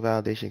should throw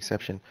validation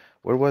exception.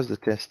 Where was the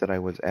test that I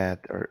was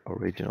at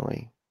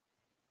originally?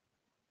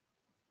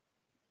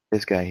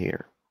 This guy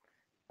here.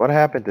 What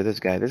happened to this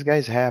guy? This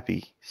guy's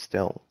happy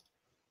still.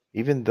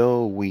 Even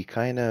though we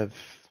kind of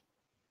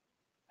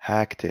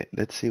hacked it.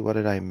 Let's see, what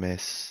did I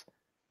miss?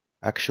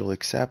 Actual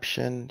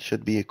exception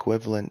should be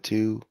equivalent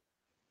to,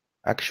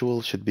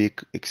 actual should be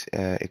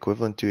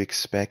equivalent to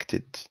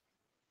expected.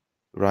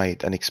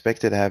 Right, and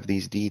expected have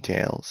these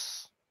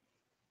details.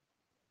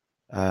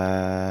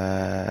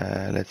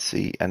 Let's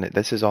see, and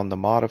this is on the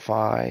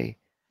modify,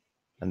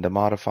 and the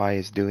modify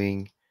is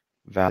doing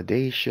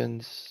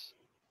validations,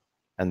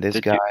 and this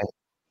Did guy, you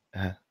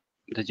uh,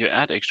 did you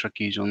add extra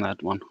keys on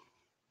that one,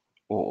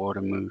 or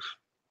remove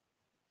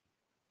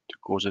to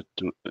cause it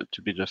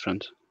to be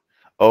different?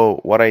 oh,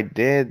 what I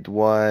did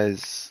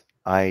was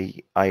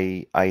I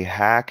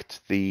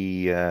hacked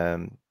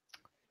the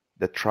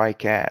try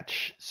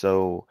catch.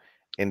 So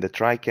in the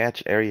try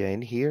catch area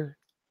in here,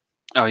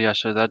 Oh yeah,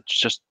 so that's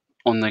just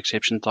on the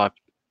exception type.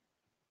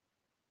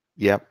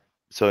 yep.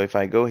 So if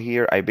I go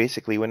here, I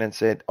basically went and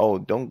said, "Oh,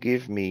 don't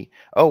give me."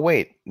 Oh,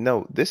 wait,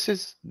 no, this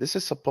is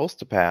supposed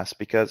to pass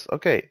because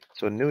okay,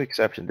 so new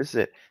exception. This is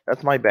it.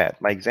 That's my bad.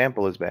 My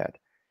example is bad.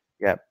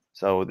 Yep.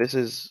 So this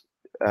is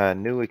a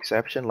new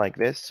exception like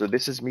this. So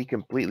this is me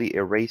completely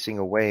erasing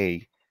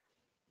away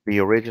the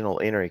original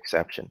inner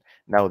exception.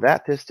 Now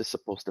that test is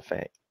supposed to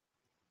fail.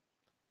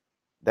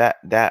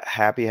 That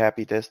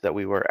happy test that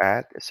we were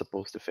at is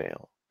supposed to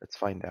fail. Let's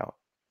find out.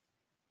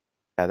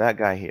 Yeah, that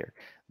guy here.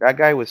 That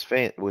guy was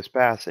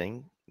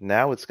passing.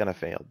 Now it's gonna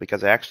fail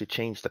because I actually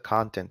changed the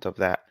content of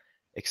that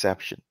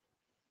exception.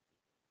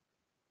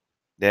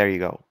 There you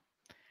go.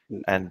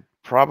 And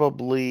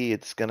probably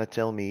it's gonna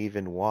tell me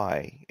even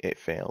why it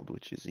failed,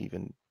 which is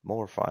even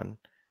more fun.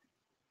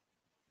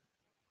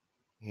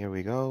 Here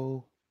we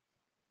go.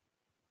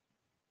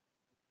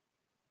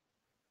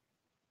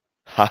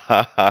 Ha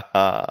ha ha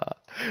ha.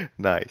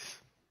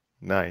 Nice.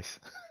 Nice.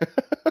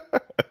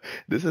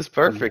 This is Mm.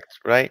 perfect,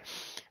 right?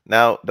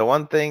 Now, the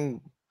one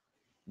thing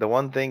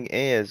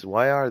is,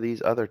 why are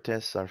these other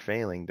tests are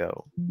failing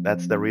though?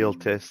 That's the real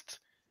test,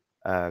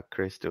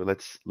 Christo.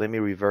 Let me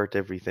revert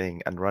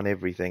everything and run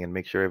everything and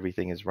make sure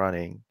everything is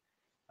running.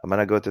 I'm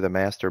gonna go to the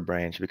master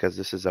branch because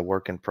this is a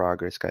work in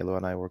progress. Kylo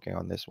and I are working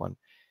on this one.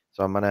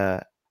 So I'm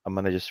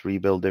gonna just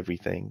rebuild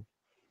everything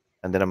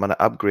and then I'm gonna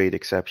upgrade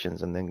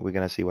exceptions and then we're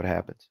gonna see what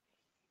happens.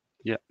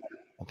 Yeah.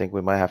 I think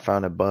we might have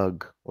found a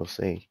bug. We'll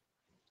see.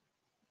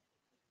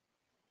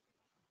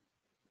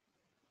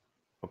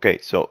 Okay,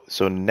 so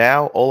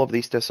now all of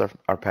these tests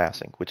are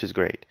passing, which is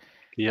great.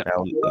 Yeah.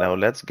 Now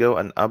let's go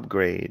and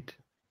upgrade.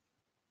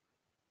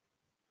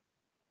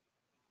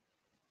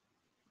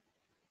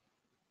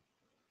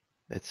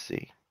 Let's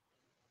see.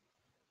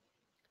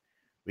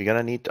 We're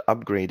gonna need to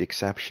upgrade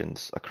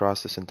exceptions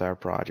across this entire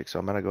project. So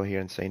I'm gonna go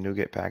here and say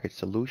NuGet package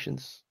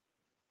solutions.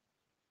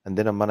 And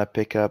then I'm gonna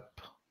pick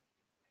up,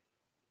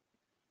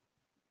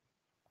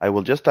 I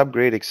will just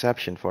upgrade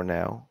exception for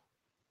now,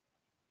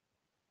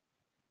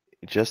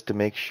 just to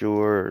make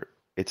sure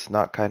it's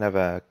not kind of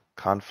a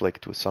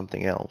conflict with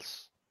something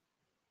else.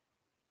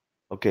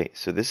 Okay,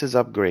 so this is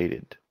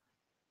upgraded.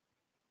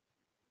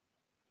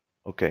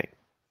 Okay,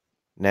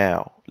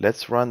 now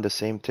let's run the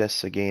same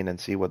tests again and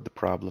see what the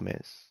problem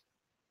is.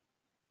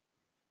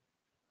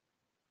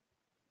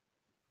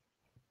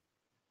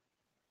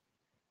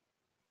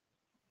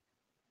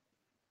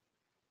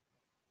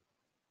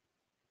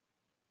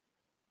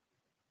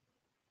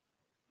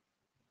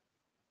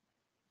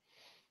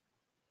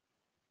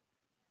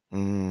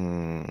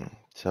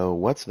 So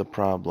what's the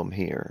problem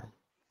here?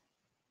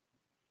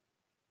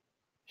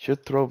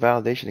 Should throw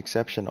validation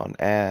exception on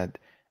add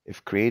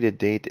if created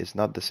date is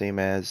not the same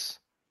as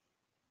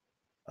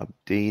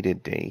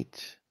updated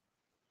date.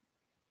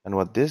 And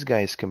what this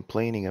guy is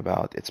complaining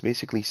about, it's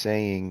basically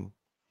saying,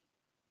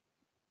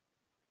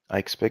 I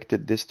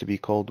expected this to be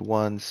called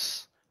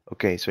once.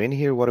 Okay, so in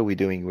here, what are we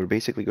doing? We're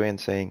basically going and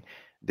saying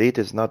date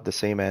is not the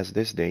same as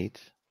this date.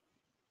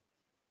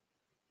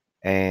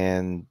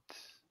 And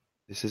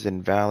this is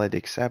invalid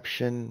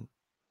exception.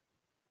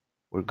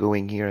 We're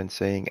going here and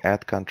saying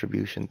add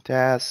contribution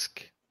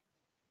task.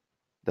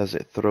 Does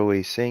it throw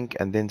a sync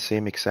and then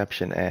same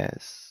exception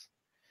as?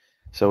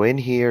 So in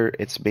here,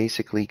 it's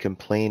basically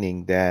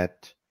complaining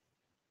that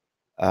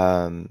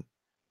um,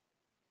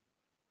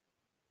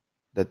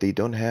 that they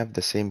don't have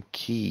the same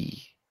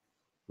key,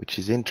 which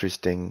is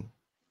interesting.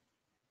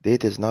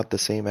 Date is not the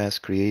same as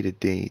created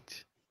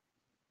date.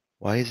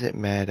 Why is it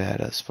mad at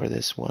us for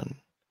this one?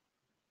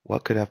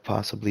 What could have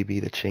possibly be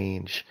the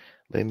change?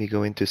 Let me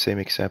go into same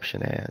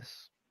exception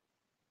as,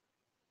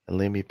 and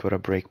let me put a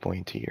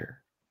breakpoint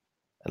here,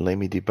 and let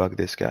me debug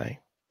this guy.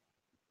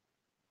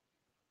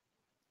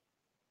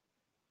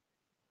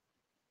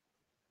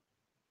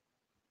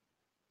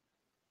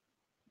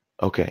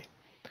 Okay,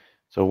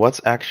 so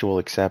what's actual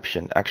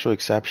exception? Actual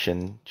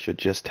exception should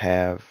just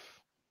have,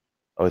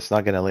 oh, it's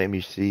not gonna let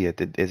me see it,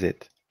 is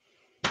it?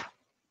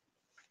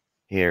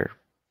 Here,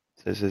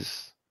 this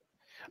is,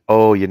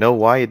 oh, you know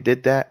why it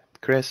did that,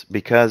 Chris?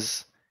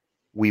 Because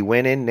we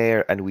went in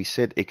there and we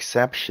said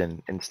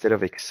exception instead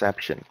of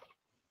exception,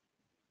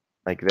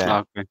 like that.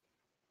 Okay.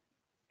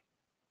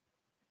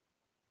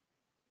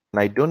 And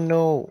I don't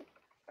know,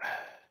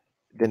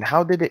 then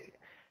how did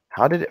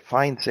it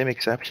find same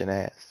exception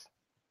as?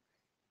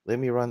 Let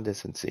me run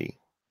this and see.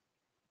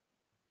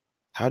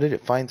 How did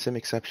it find same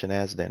exception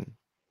as then?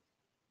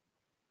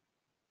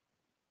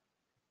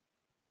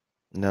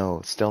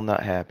 No, still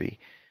not happy.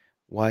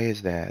 Why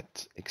is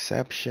that?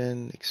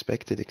 Exception,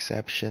 expected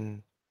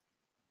exception.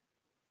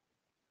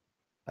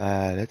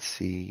 Let's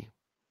see.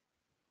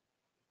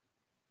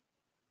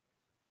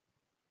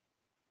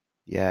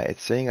 Yeah,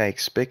 it's saying I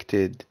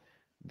expected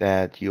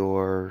that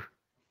your,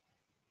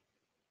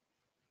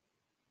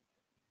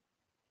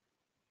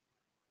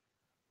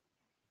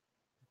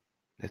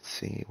 let's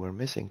see, we're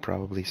missing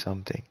probably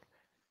something.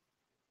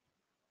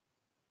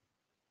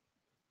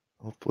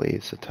 Hopefully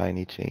it's a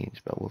tiny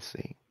change, but we'll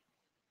see.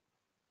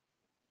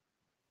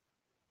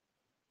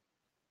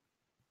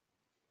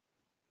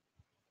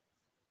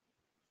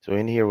 So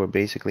in here, we'll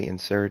basically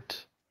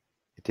insert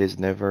it is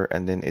never,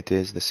 and then it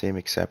is the same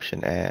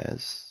exception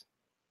as,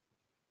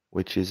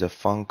 which is a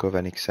func of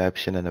an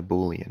exception and a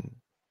boolean.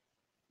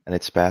 And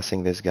it's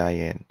passing this guy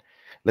in.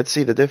 let's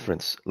see the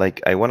difference.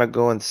 Like I want to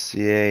go and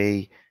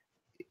say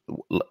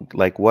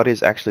like what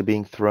is actually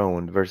being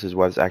thrown versus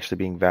what is actually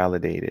being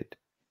validated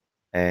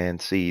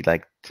and see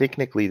like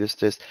technically this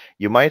test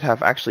you might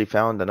have actually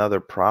found another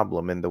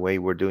problem in the way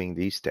we're doing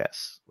these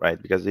tests,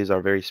 right? Because these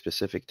are very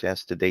specific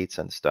tests to dates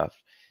and stuff.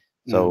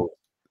 Mm, So,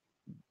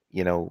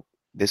 you know,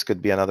 this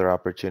could be another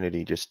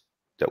opportunity just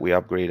that we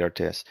upgrade our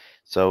tests.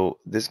 So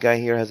this guy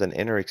here has an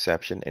inner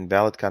exception,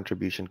 invalid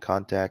contribution,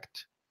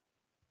 contact,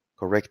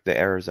 correct the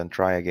errors and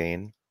try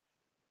again.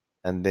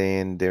 And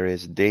then there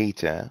is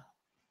data,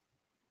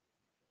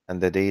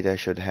 and the data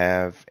should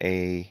have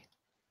a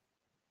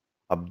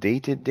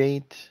updated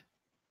date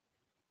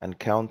and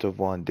count of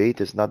one.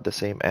 Date is not the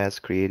same as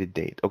created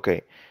date.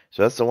 Okay,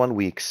 so that's the one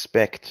we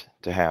expect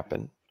to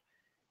happen.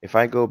 If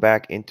I go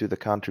back into the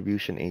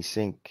contribution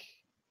async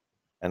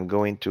and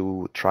go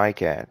into try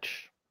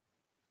catch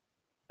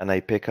and I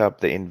pick up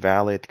the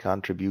invalid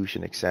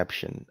contribution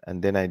exception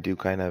and then I do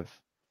kind of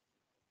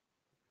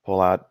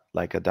pull out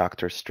like a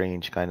Doctor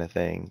Strange kind of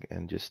thing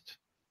and just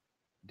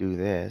do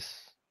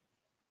this,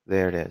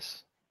 there it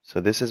is. So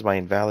this is my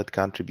invalid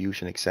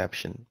contribution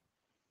exception.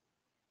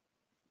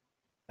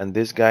 And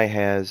this guy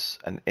has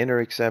an inner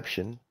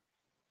exception.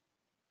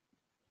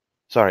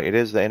 Sorry, it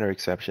is the inner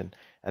exception.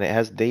 And it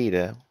has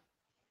data.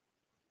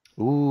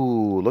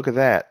 Ooh, look at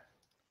that.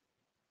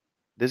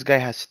 This guy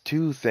has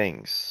two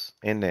things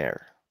in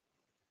there.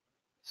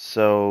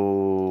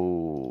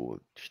 So,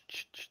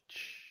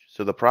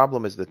 so the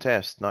problem is the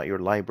test, not your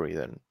library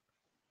then.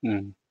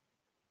 mm,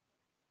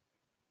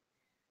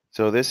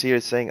 So this here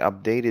is saying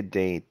updated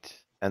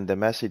date, and the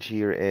message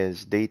here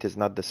is date is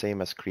not the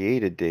same as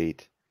created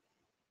date,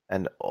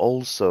 and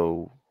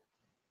also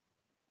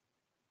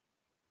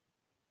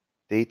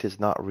date is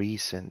not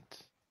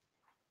recent.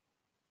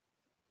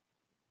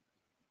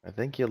 I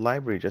think your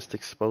library just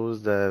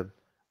exposed a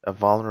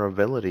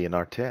vulnerability in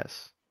our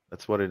test.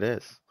 That's what it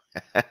is.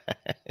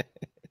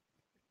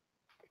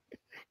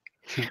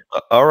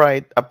 All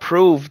right,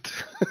 approved.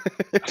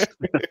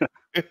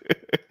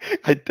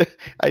 I, d-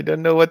 I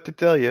don't know what to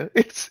tell you.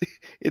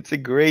 It's a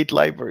great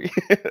library.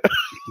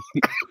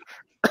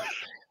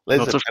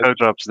 lots Listen, of code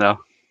drops now.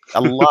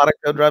 a lot of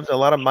code drives, a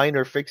lot of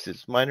minor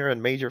fixes, minor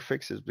and major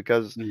fixes,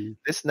 because Mm,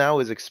 this now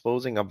is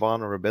exposing a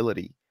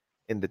vulnerability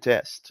in the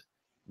test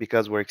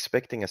because we're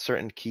expecting a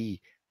certain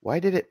key. Why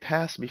did it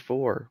pass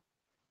before?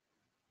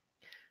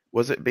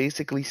 Was it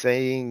basically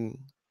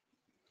saying,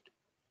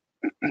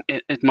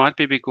 it might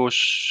be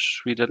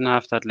because we didn't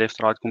have that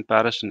left-right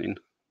comparison in,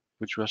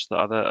 which was the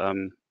other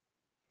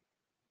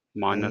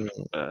minor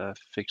mm,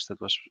 fix that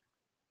was.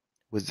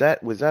 was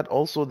that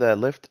also the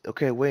lift?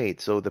 Okay,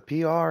 wait. So the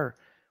PR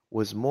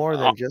was more Uh,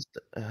 than just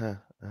uh,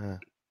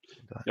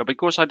 yeah,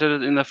 because I did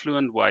it in the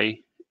fluent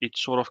way, it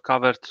sort of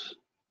covered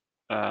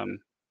um,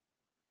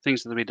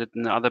 things that we did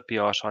in the other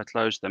PR, so I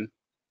closed them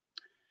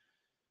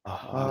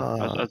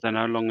aha, as they're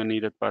no longer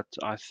needed. But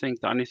I think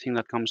the only thing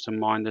that comes to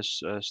mind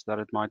is that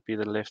it might be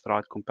the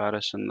left-right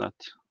comparison that.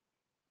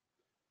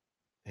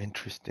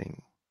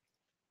 interesting.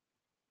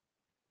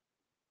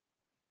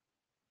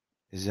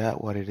 Is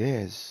that what it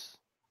is?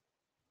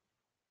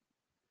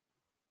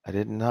 I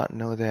did not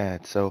know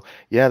that. So,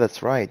 yeah,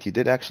 that's right. You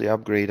did actually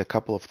upgrade a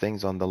couple of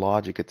things on the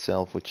logic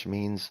itself, which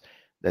means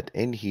that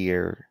in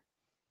here,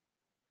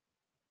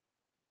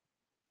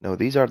 no,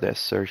 these are the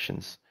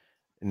assertions.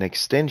 In the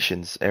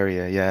extensions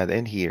area, yeah,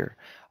 in here.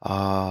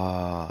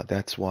 Ah,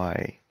 that's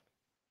why.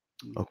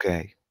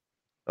 Okay.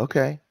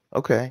 Okay.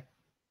 Okay.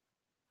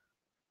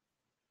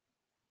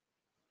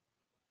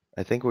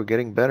 I think we're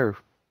getting better.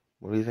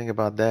 What do you think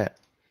about that?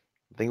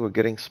 I think we're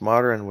getting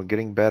smarter and we're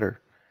getting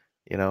better.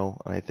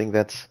 I think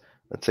that's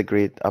a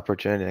great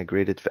opportunity, a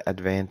great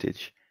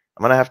advantage.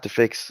 I'm gonna have to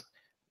fix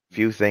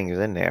few things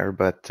in there,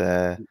 but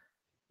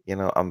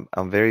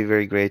I'm very,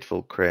 very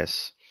grateful,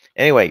 Chris.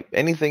 Anyway,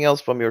 anything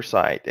else from your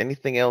side?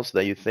 Anything else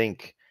that you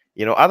think,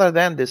 other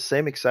than this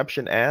same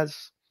exception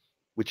as,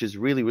 which is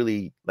really,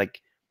 really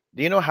like,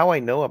 do you know how I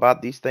know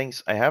about these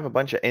things? I have a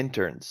bunch of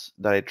interns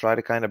that I try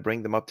to kind of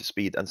bring them up to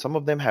speed, and some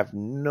of them have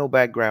no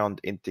background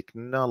in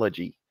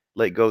technology,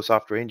 like go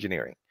software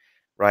engineering,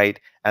 right?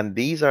 And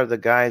these are the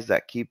guys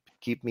that keep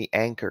me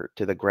anchored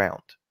to the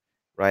ground,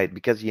 right?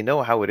 Because you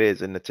know how it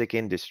is in the tech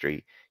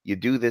industry. You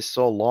do this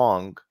so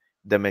long,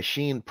 the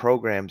machine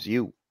programs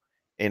you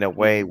in a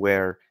way Mm,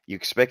 where you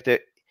expect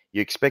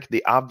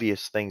the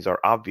obvious things are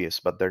obvious,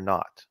 but they're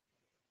not,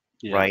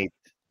 yeah. right?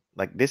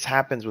 Like this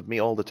happens with me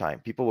all the time.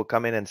 People will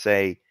come in and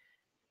say,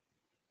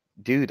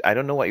 "Dude, I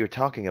don't know what you're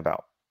talking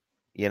about."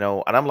 And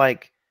I'm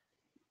like,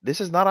 "This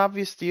is not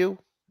obvious to you?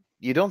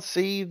 You don't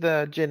see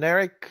the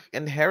generic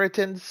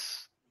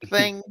inheritance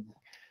thing,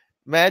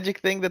 magic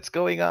thing that's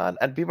going on?"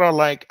 And people are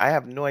like, "I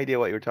have no idea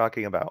what you're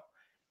talking about."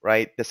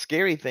 Right? The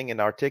scary thing in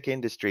our tech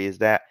industry is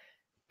that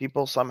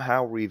people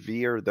somehow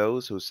revere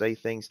those who say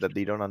things that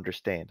they don't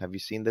understand. Have you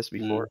seen this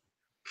Mm, before?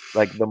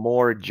 Like the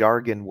more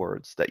jargon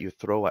words that you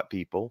throw at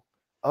people.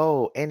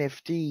 Oh,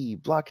 NFT,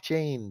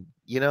 blockchain,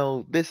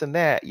 this and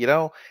that,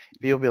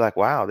 people be like,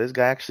 wow, this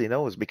guy actually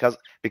knows because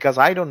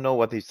I don't know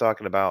what he's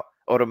talking about.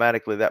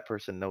 automatically that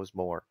person knows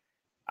more.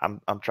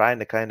 I'm trying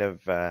to kind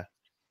of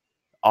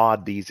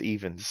odd these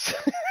evens.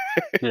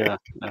 Yeah,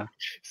 yeah,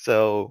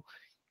 So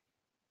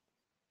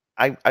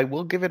I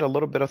will give it a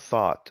little bit of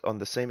thought on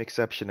the same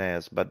exception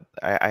as, but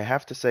I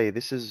have to say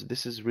this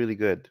is really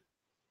good,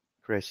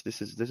 Chris.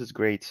 This is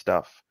great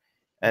stuff.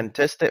 mm, And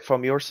test it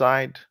from your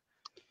side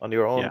on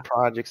your own yeah,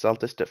 projects. I'll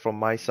test it from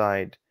my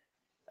side,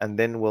 and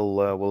then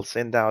we'll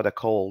send out a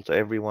call to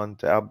everyone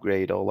to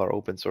upgrade all our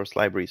open source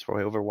libraries for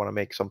whoever want to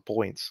make some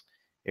points.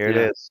 Here it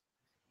yeah, is,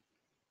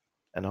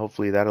 and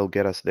hopefully that'll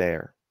get us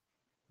there.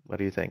 What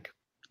do you think?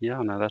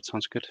 yeah. No, that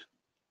sounds good.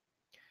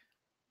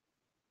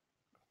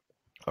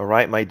 All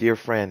right, my dear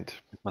friend.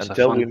 It was a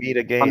Until we fun, meet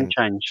fun again,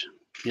 change.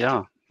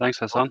 Yeah. Thanks,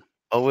 al- Hassan.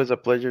 always a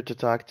pleasure to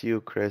talk to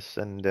you, Chris,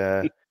 and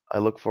I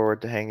look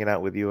forward to hanging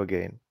out with you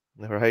again.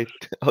 All right,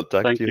 I'll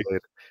talk Thank to you you.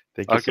 later.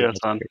 Thank you so Okay, much,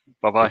 Hassan. Chris.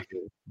 Bye bye.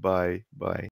 Okay, bye, bye.